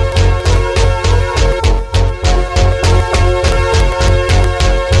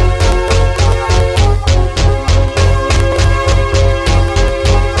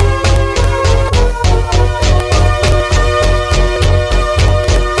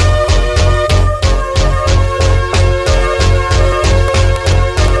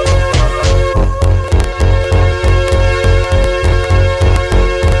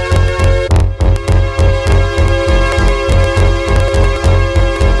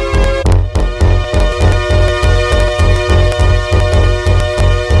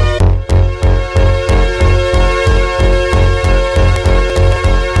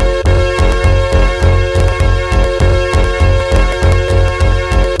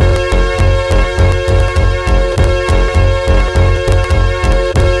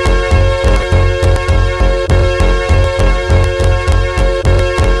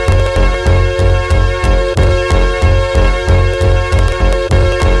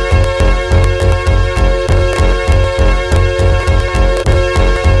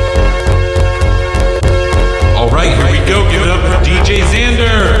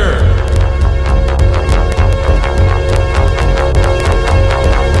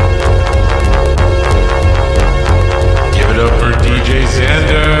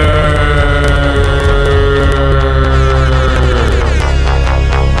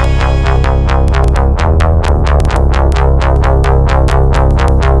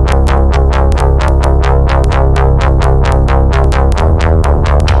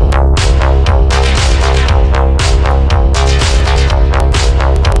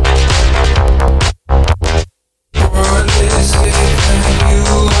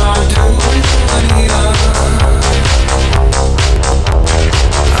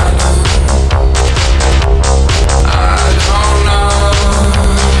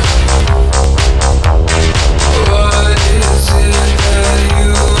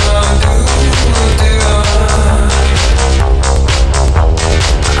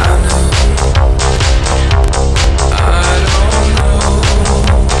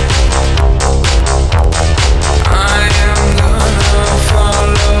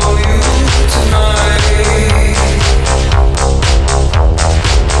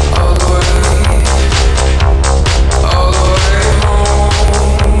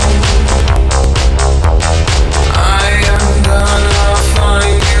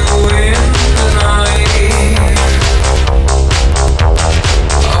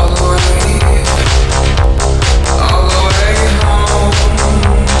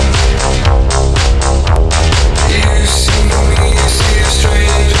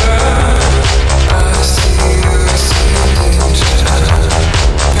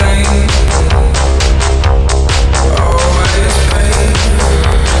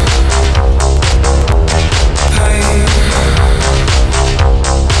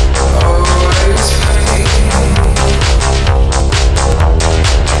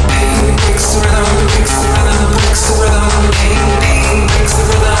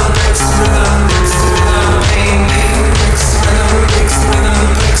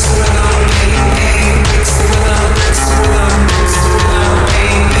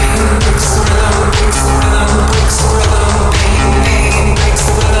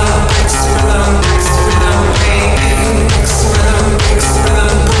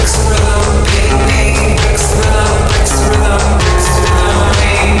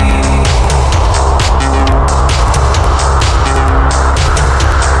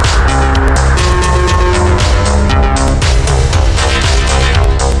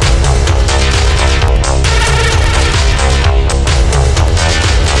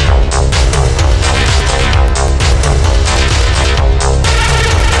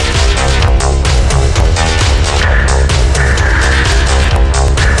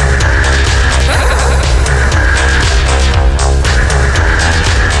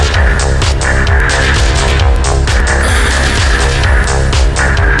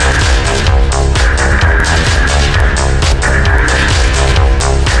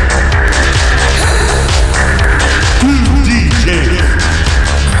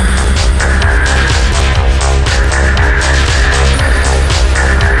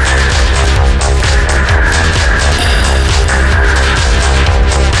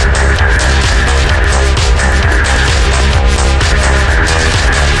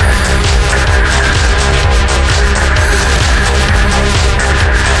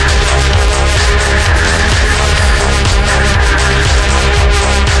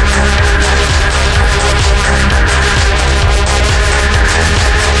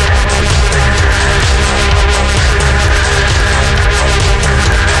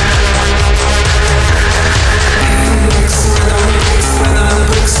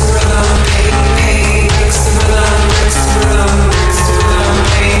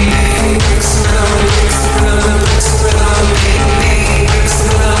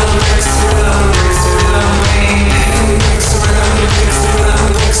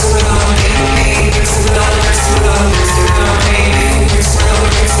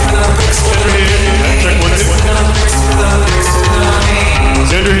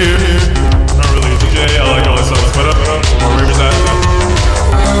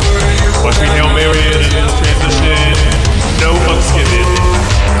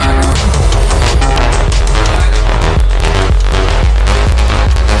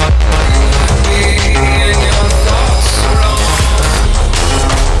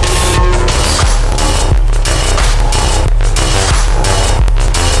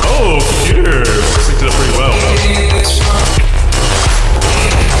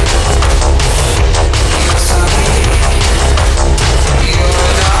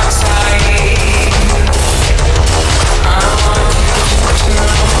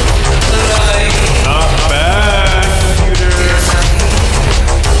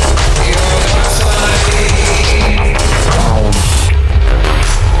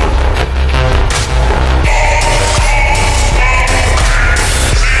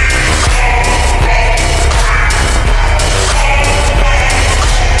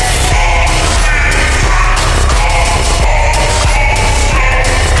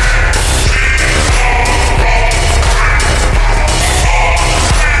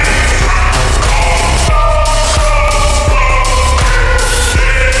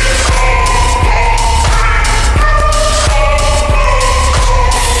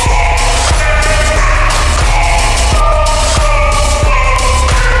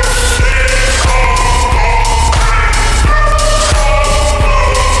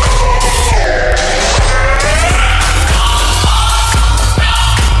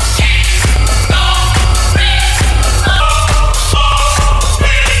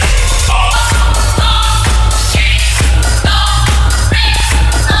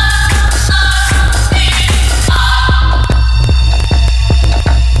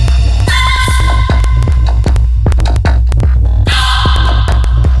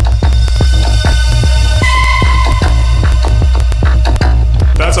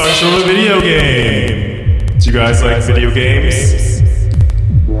 Rap songs from a video game. Do you guys like video games?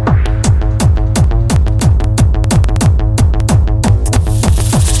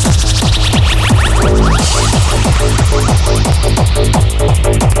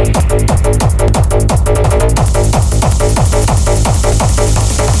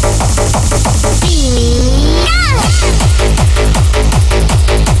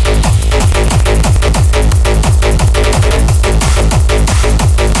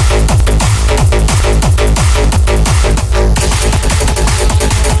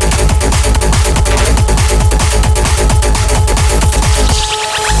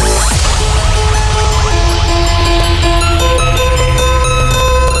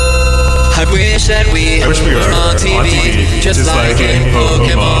 I wish we were on TV, just like in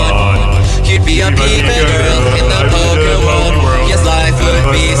Pokemon. You'd be a Pika girl in the Poke world. Yes, life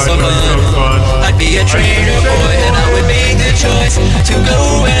would be so fun. I'd be a trainer boy and I would make the choice to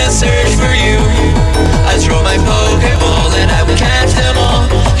go and search for you. I'd throw my Pokeball and I would catch them all.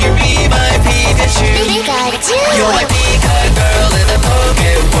 You'd be my Pikachu. You're my Pika girl in the Poke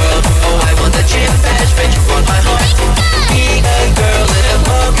world. Oh, I want the gym badge, but you want my heart. Pika girl in the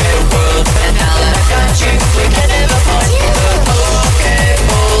Poke world. And now that I got you, we can never part. The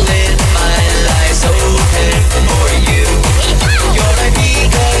Pokeball in my life's open for you. You're my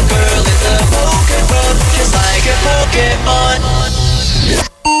Pika girl in the Poke world, just like a Pokemon.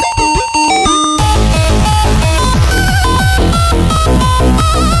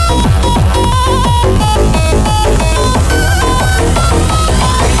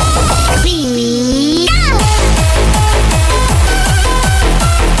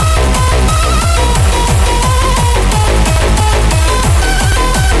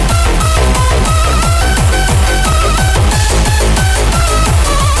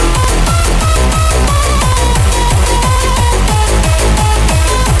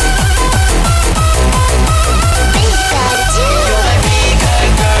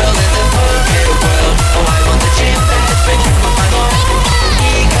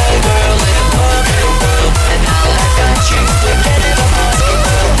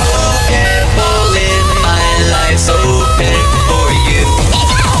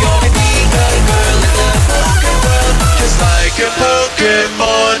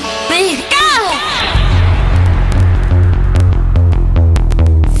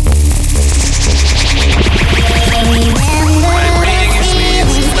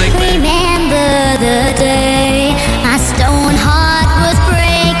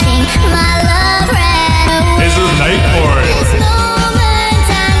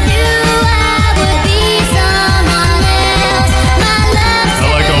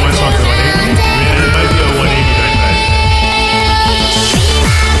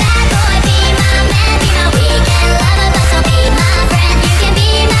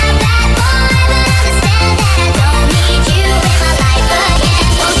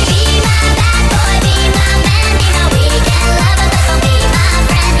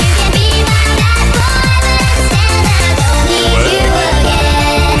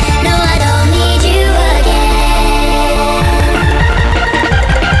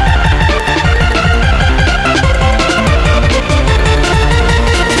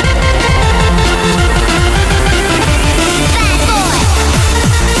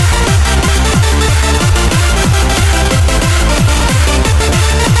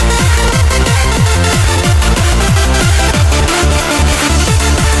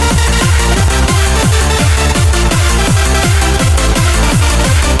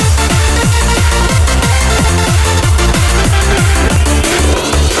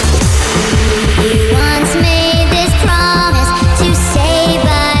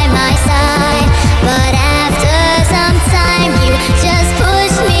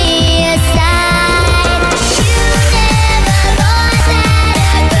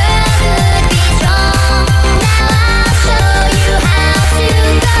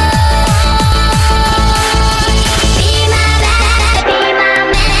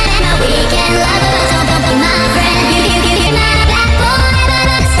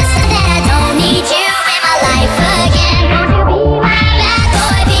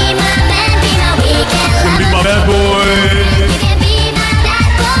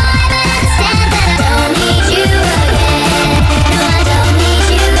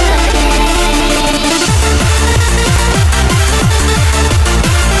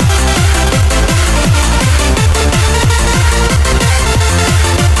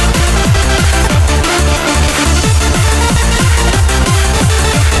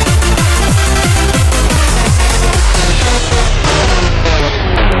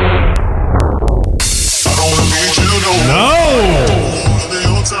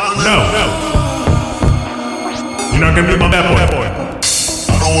 You're not gonna be my bad boy.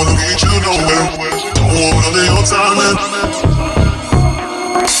 I don't wanna get you nowhere. Don't want none of your time, man.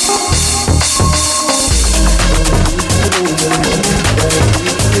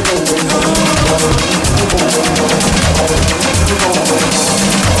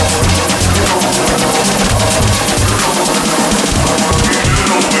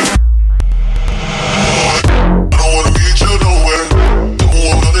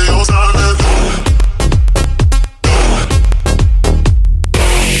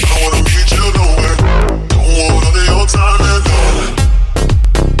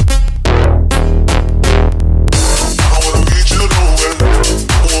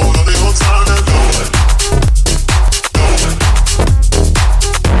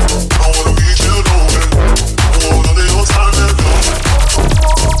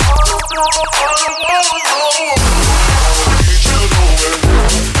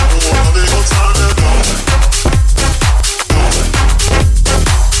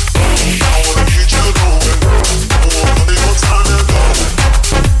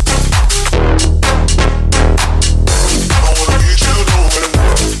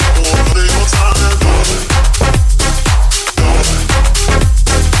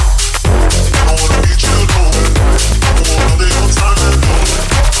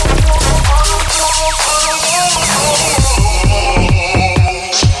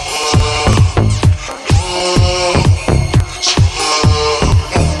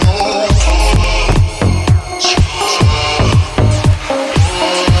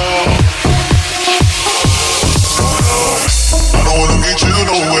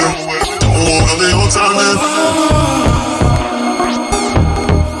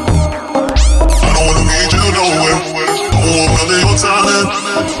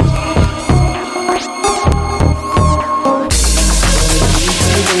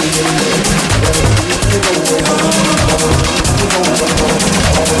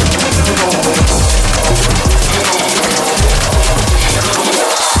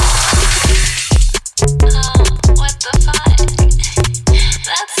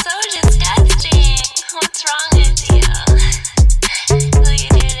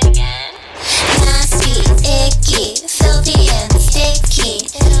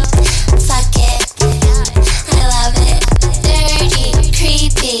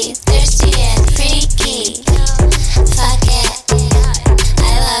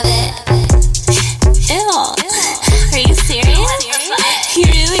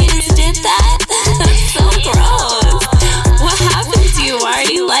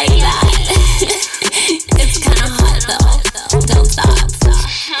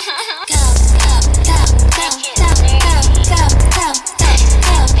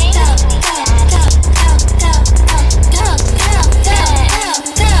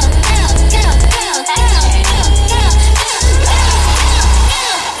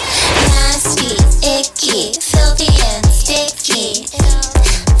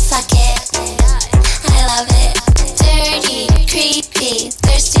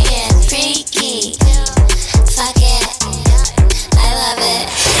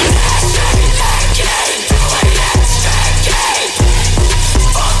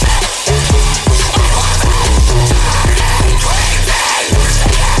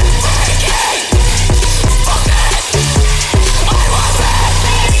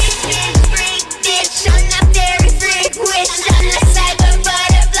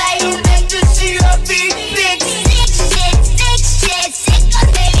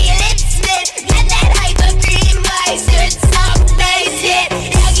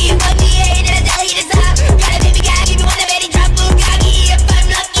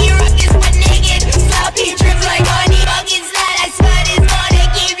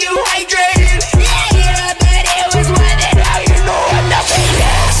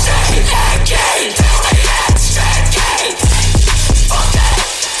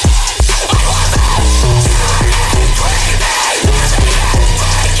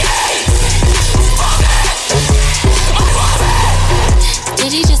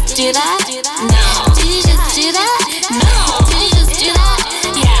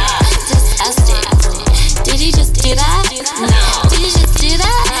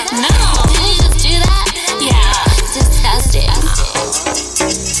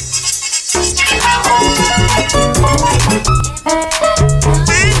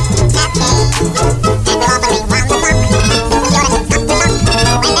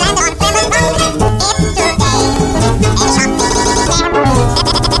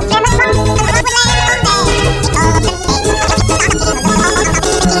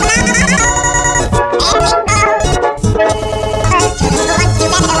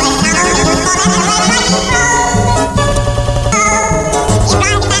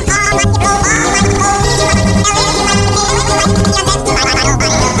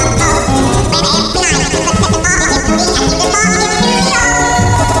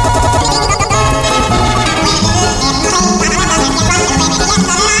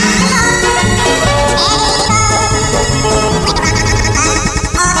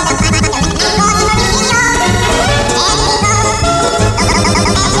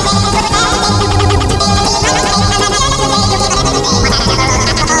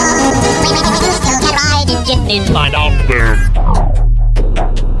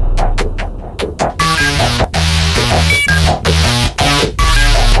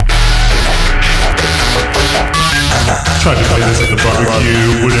 Tried to play this at the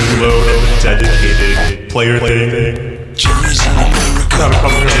barbecue, wooden load, and the dedicated player thing. Not a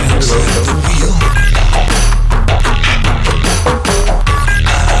problem here.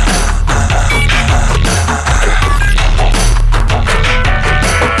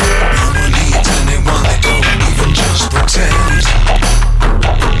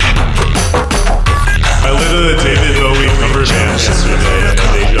 I listened to the David Bowie cover band yesterday at my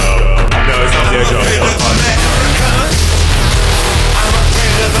day job. No, it's not day job, it's on fun. I'm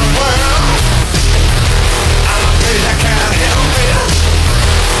afraid of the world. I'm afraid I can't help it.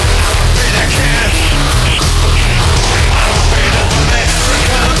 I'm afraid I can't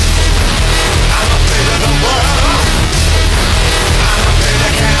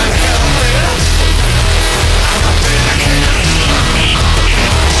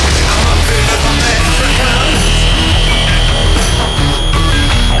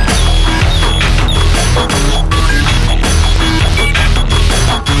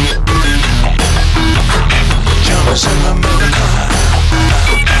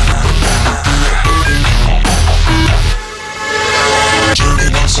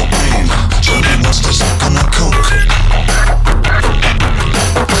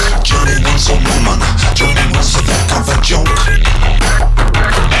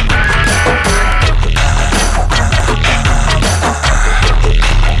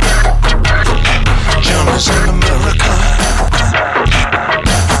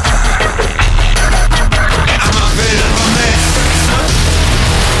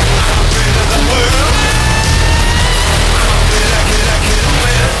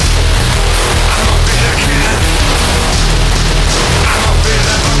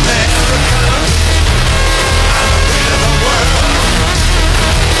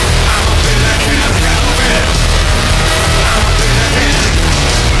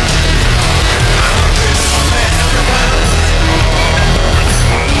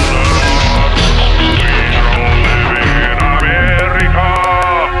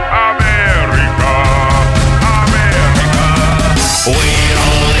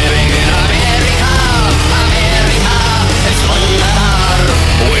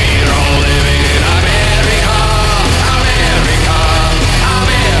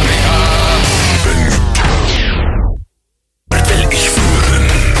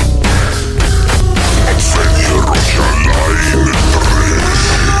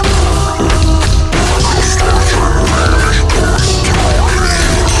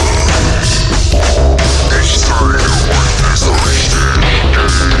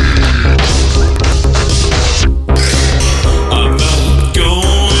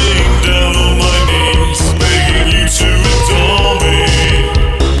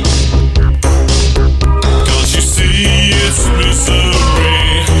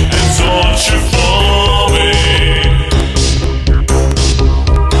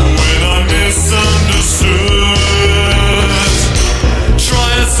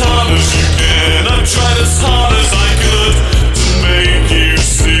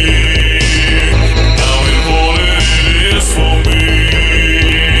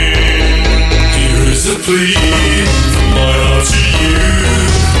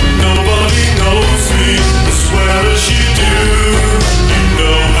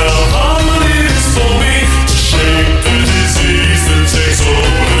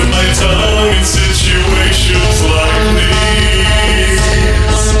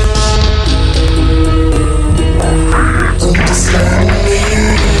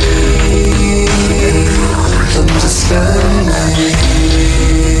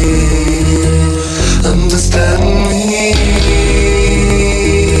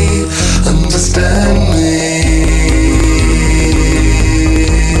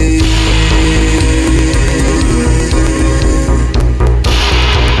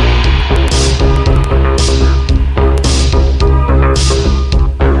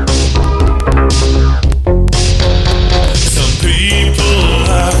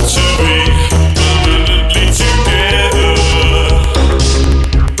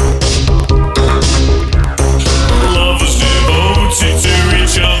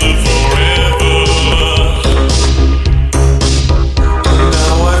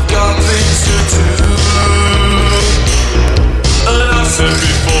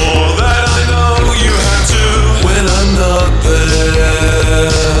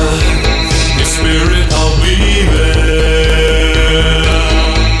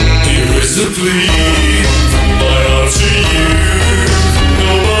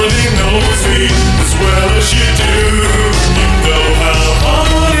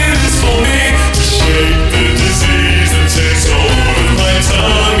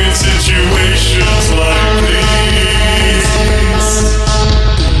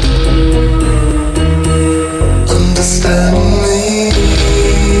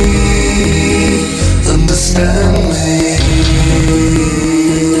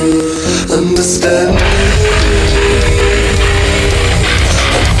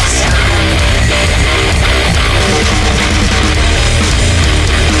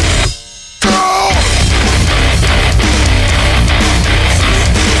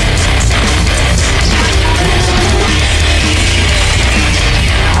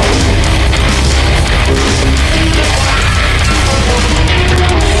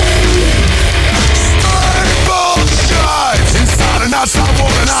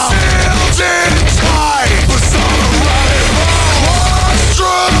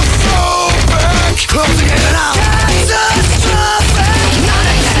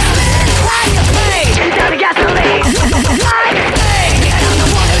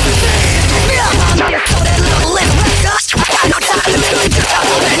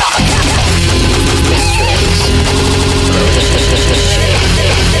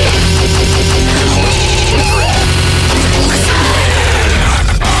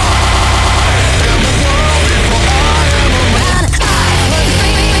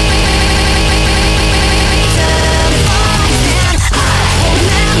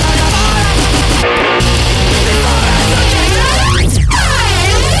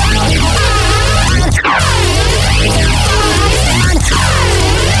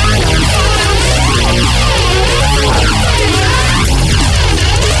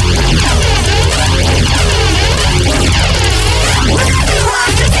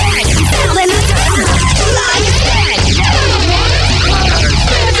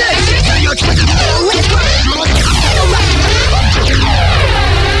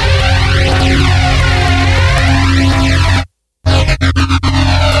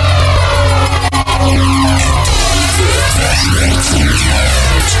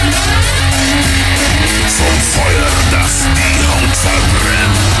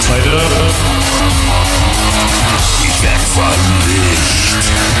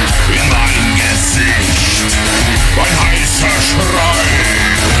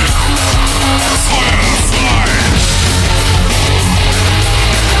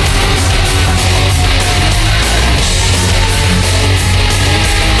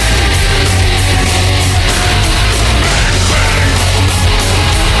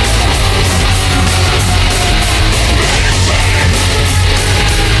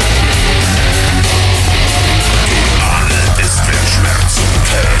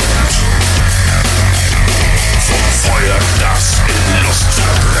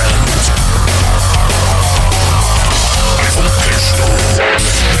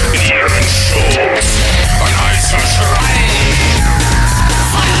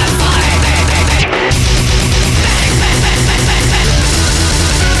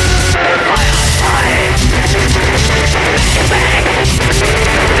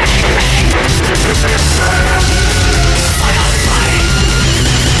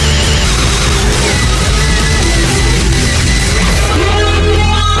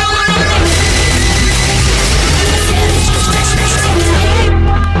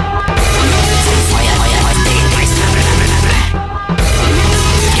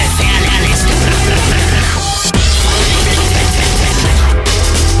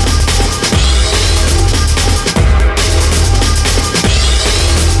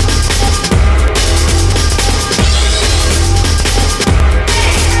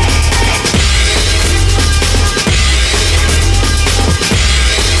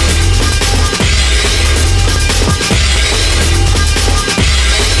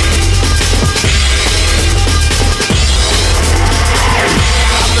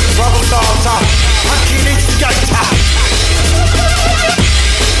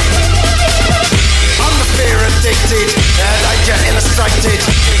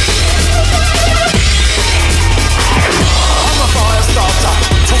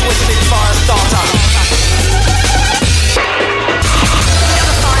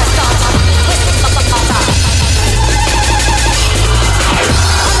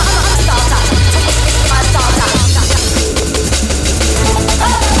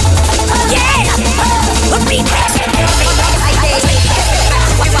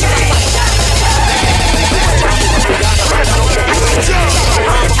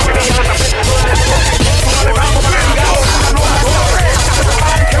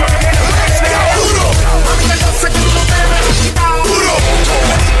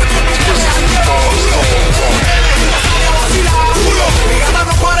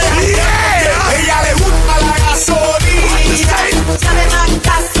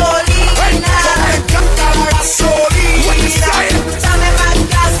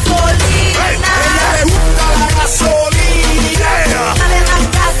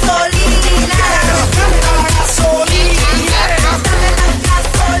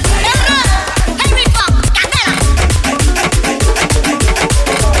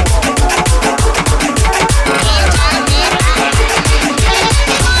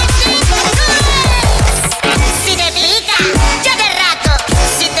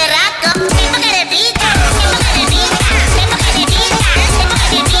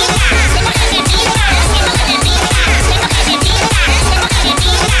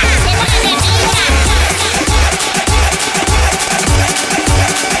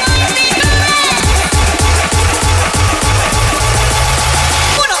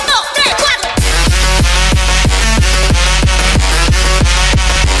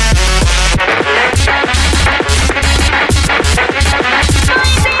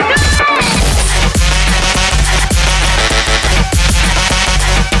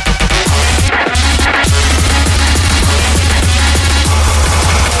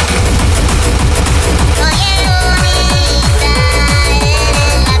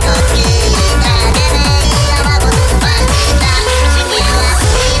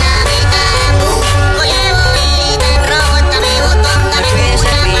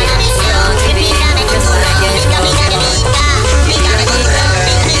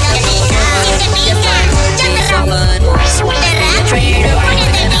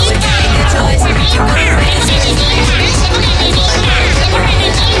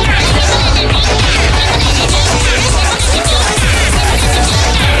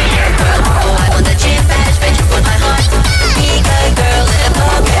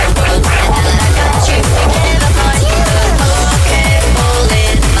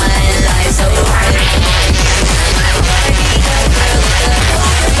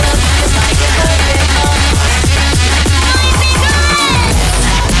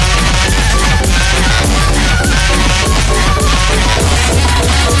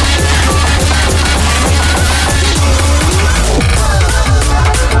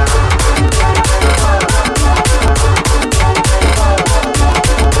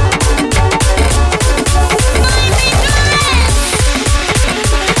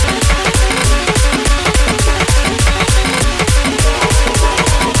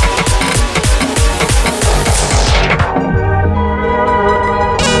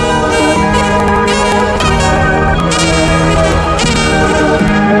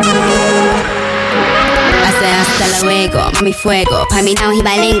call me Fuego. Pipe me down, he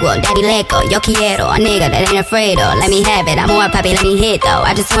bilingual, daddy let go. Yo quiero, a nigga that ain't afraid of. Let me have it, I'm more papi, let me hit though.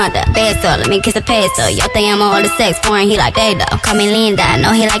 I just want the beso, let me kiss a peso. Yo think I'm all the sex, foreign, he like they though. Call me Linda,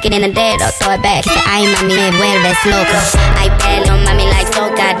 know he like it in the dead though. Throw it back, he said, ay mami, me vuelves loco. I bad on mommy like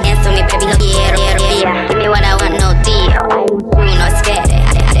soca, dance on me baby, lo quiero. Give me what I want, no deal. No espere,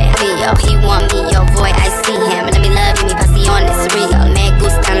 he want me, your boy, I see him. Let me love you, mi pasión es real. Me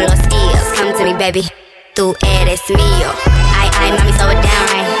gustan los eels, come to me baby, tú eres mío. I, mommy, slow it down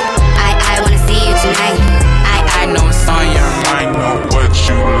right. I wanna see you tonight. I know it's on your mind. Know what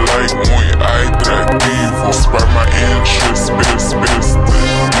you like, muy atractivo. Para my interest, best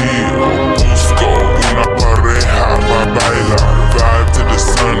deal. Busco una pareja pa' bailar. Vibe to the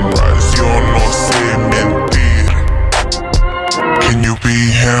sunrise, yo no sé mentir. Can you be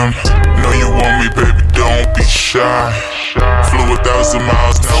him? Know you want me, baby, don't be shy. Flew 1,000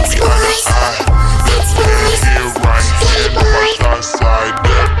 miles, now we eye to eye. Left hand here, right hand on my thigh side.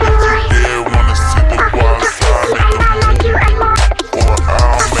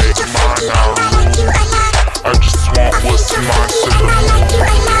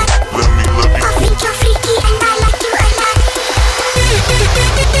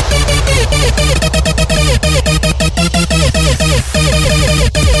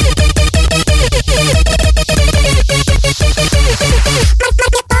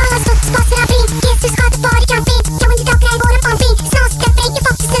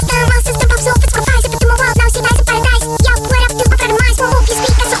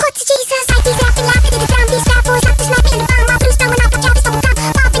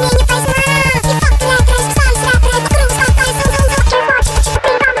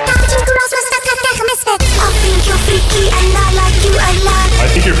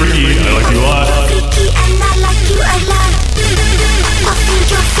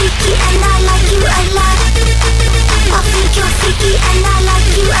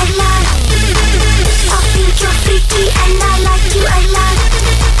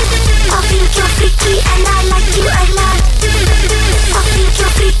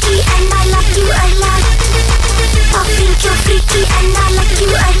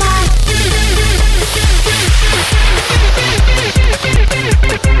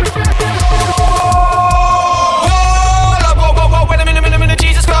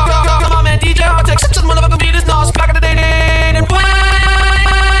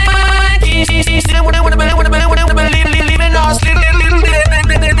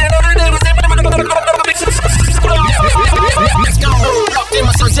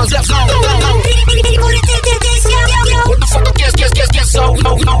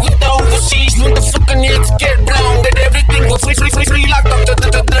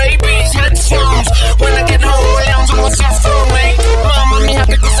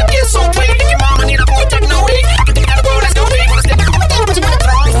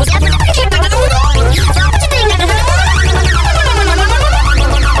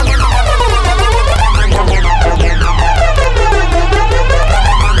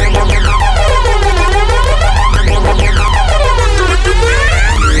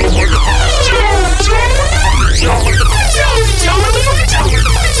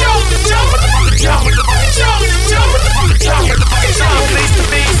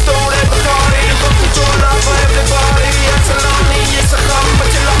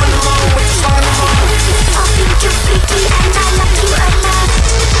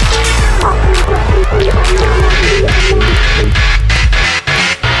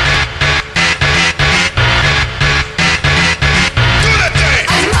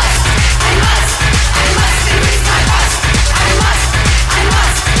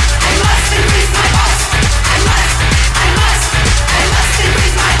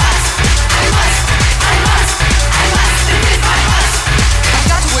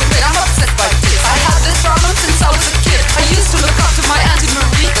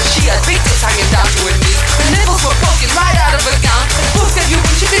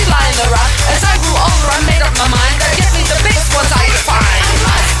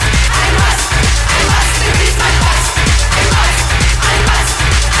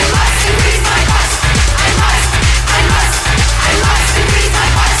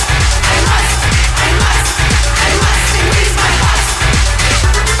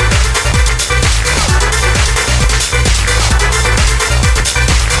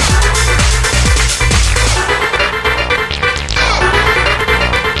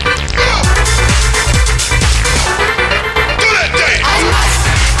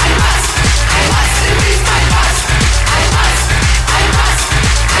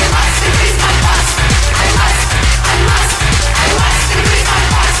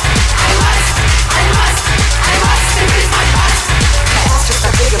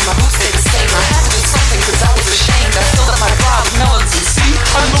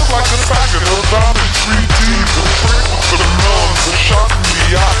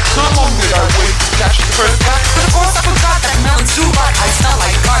 I should prefer the cut. But of course I forgot that melon's too hot. I smell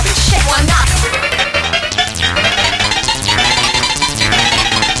like garbage. Shit, why not?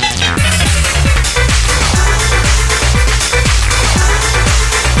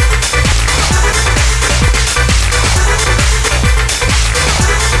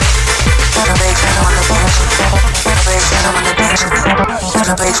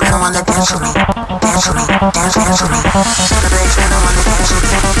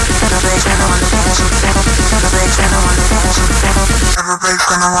 Everybody's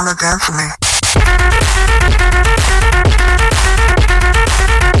gonna wanna dance with me.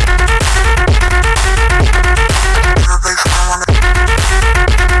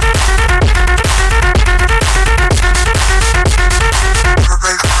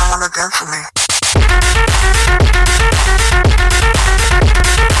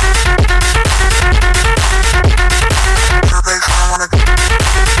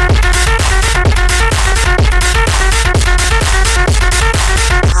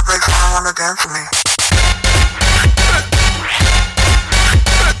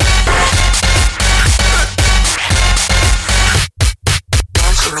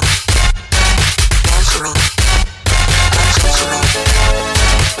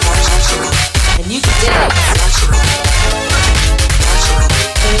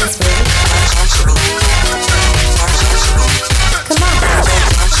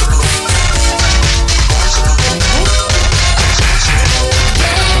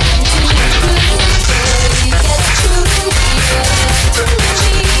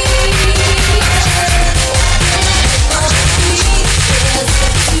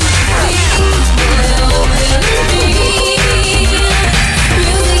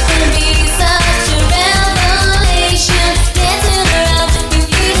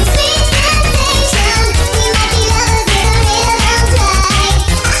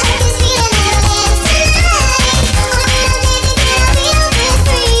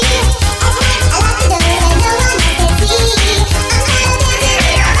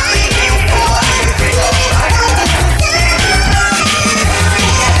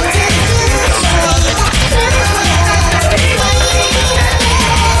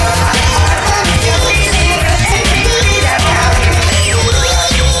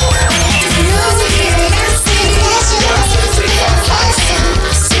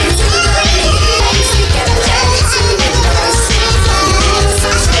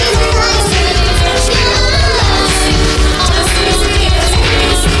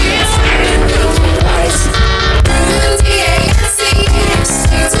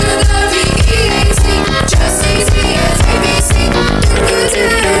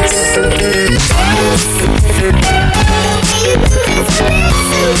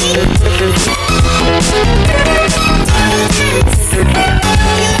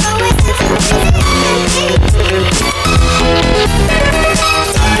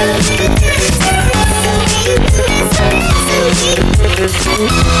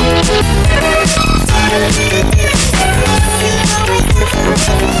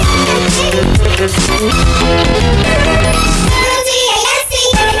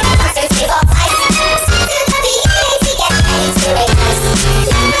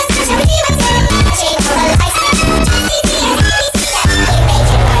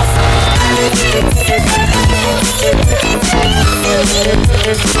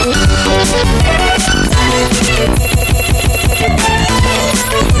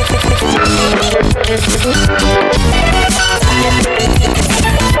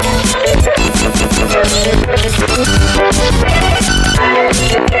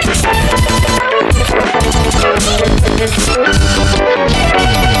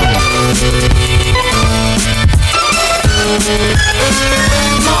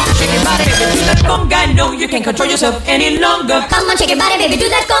 Can't control yourself any longer. Come on, shake your body, baby, do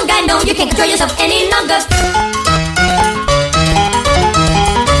that conga. No, you can't control yourself any longer.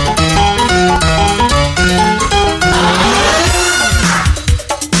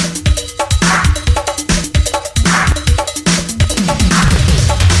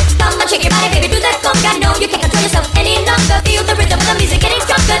 Come on, shake your body, baby, do that conga. No, you can't control yourself any longer. Feel the rhythm of the music getting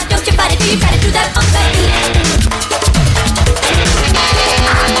stronger. Don't you fight it till you try to do that conga.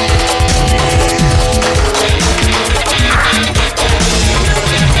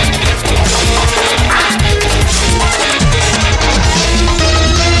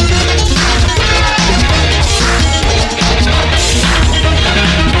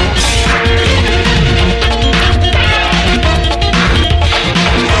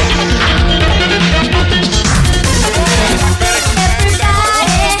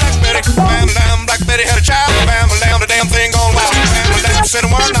 Blackberry had a child.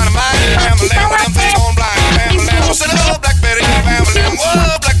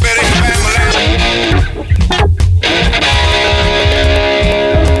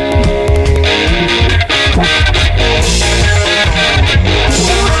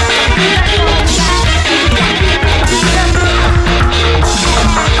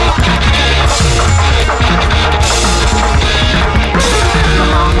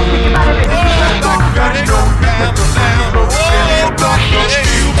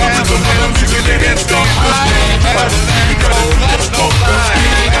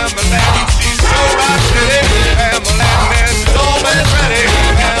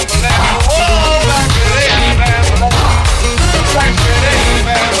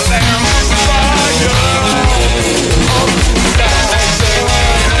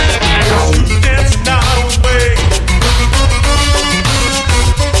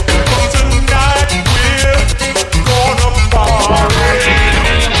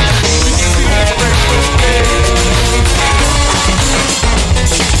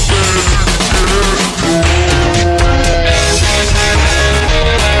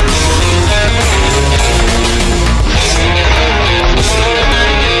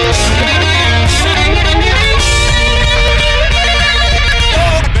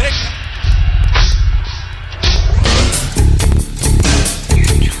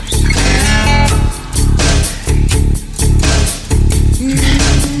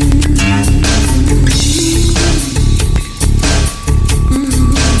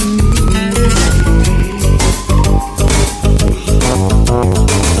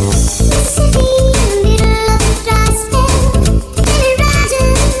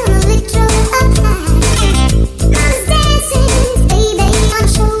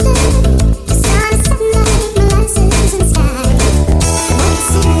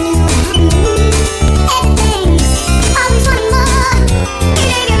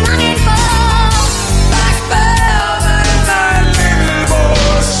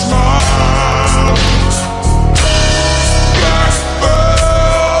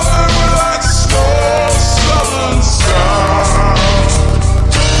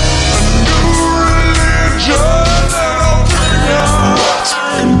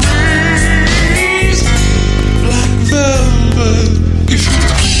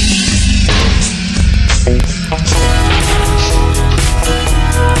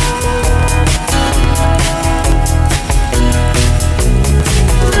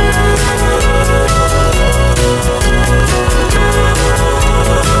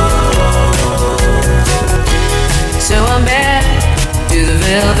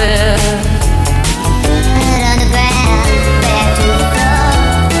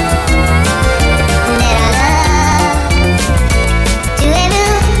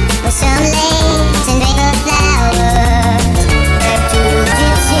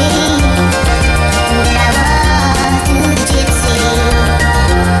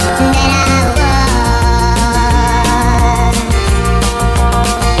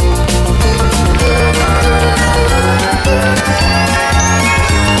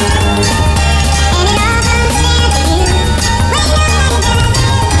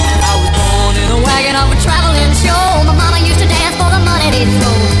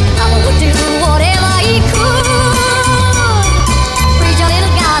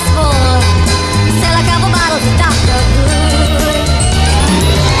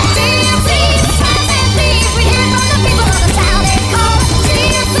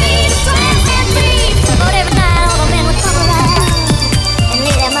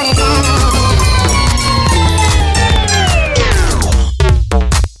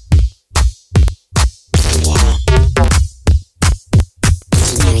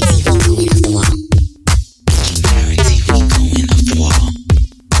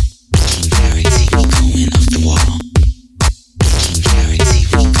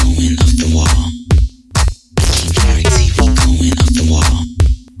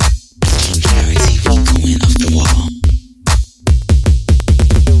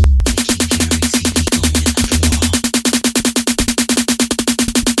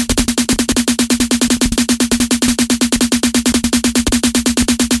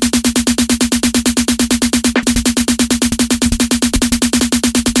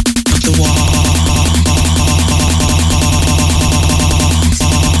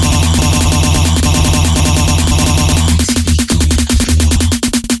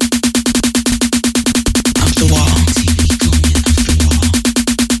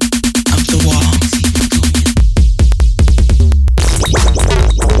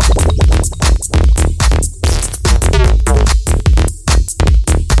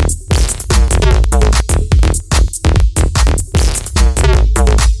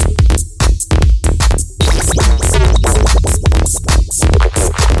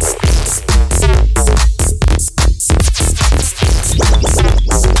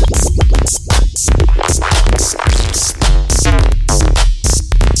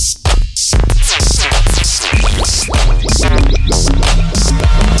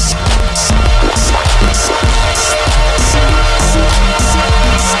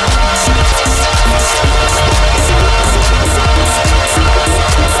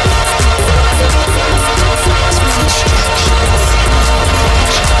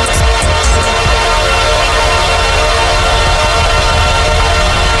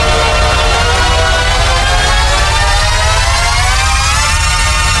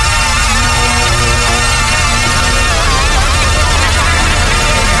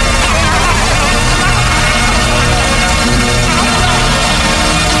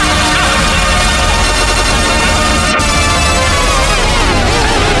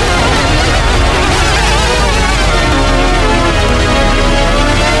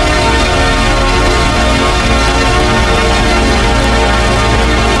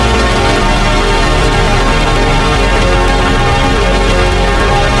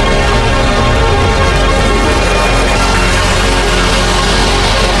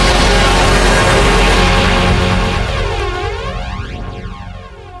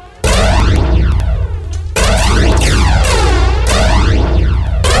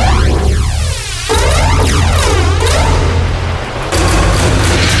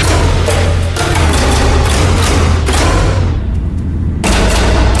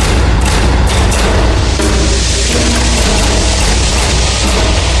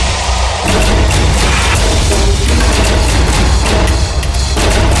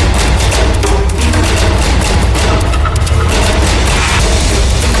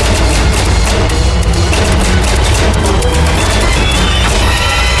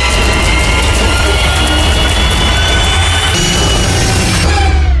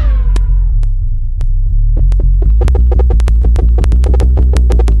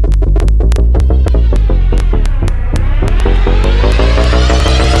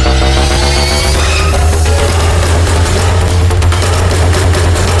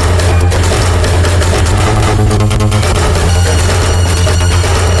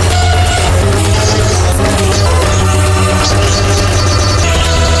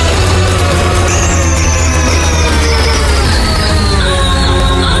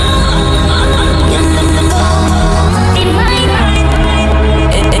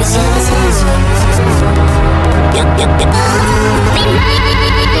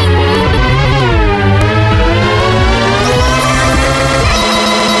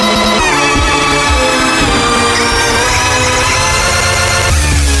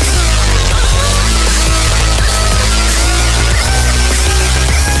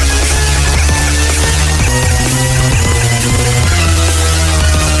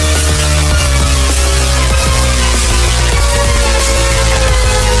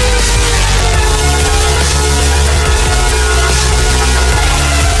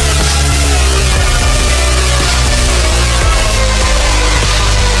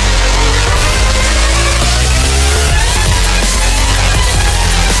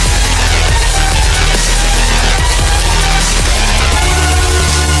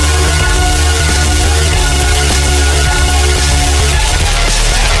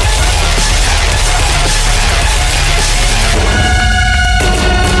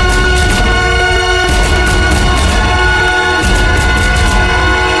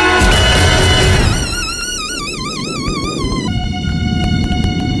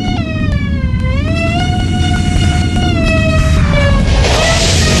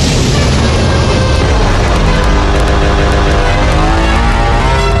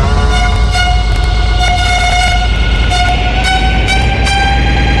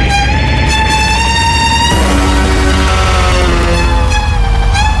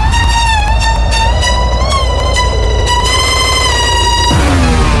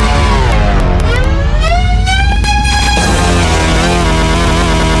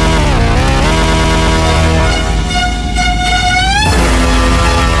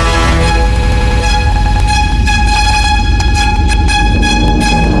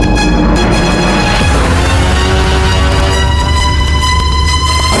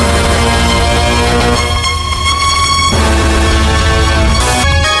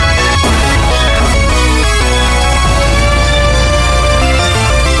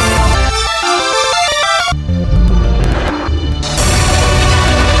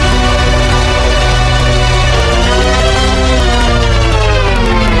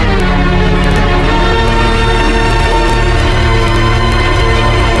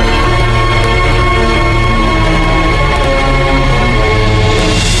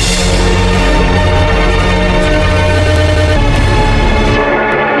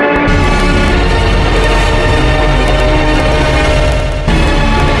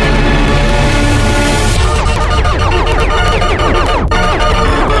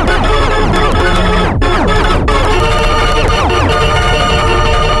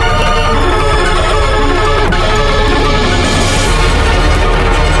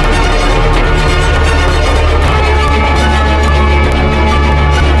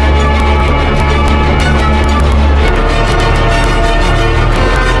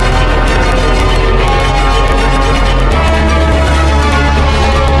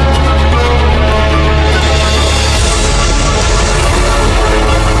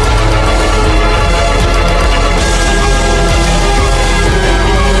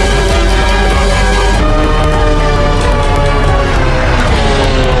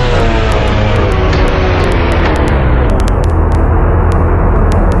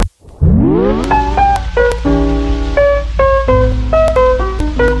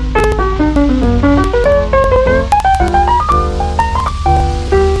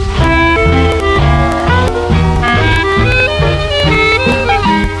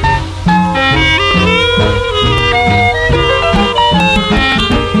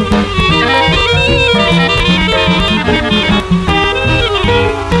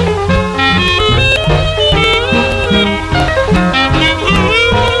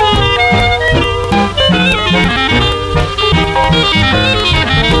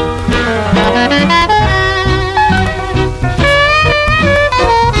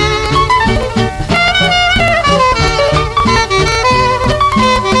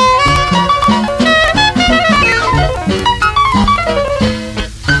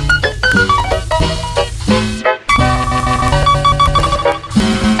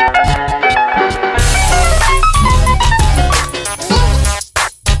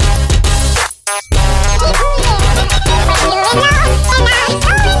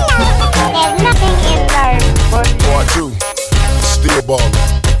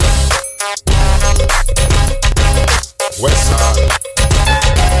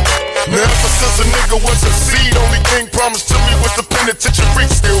 nigga was a seed. Only thing promised to me was the penitentiary.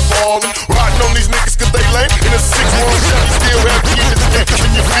 Still ballin', riding on these niggas cause they lame. In a 6-1 Chevy, still happy in this dick. Can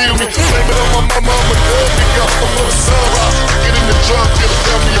you feel me? Blame it on my mama, I'm a girl. Pick up the little sunrise. Get in the drug, get a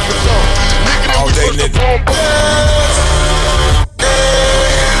family of his own. Nigga, then we put the bomb.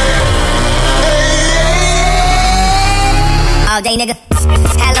 All day, nigga.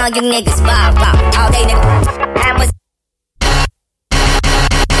 How long you niggas ball? All day, nigga. How much?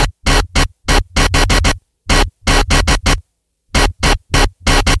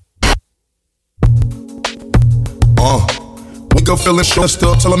 We go feeling short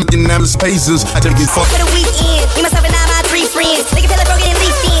still till I'm getting out of spaces. I take it fuck. For the weekend, me, myself, and I, my 3 friends. Nigga, tell it broken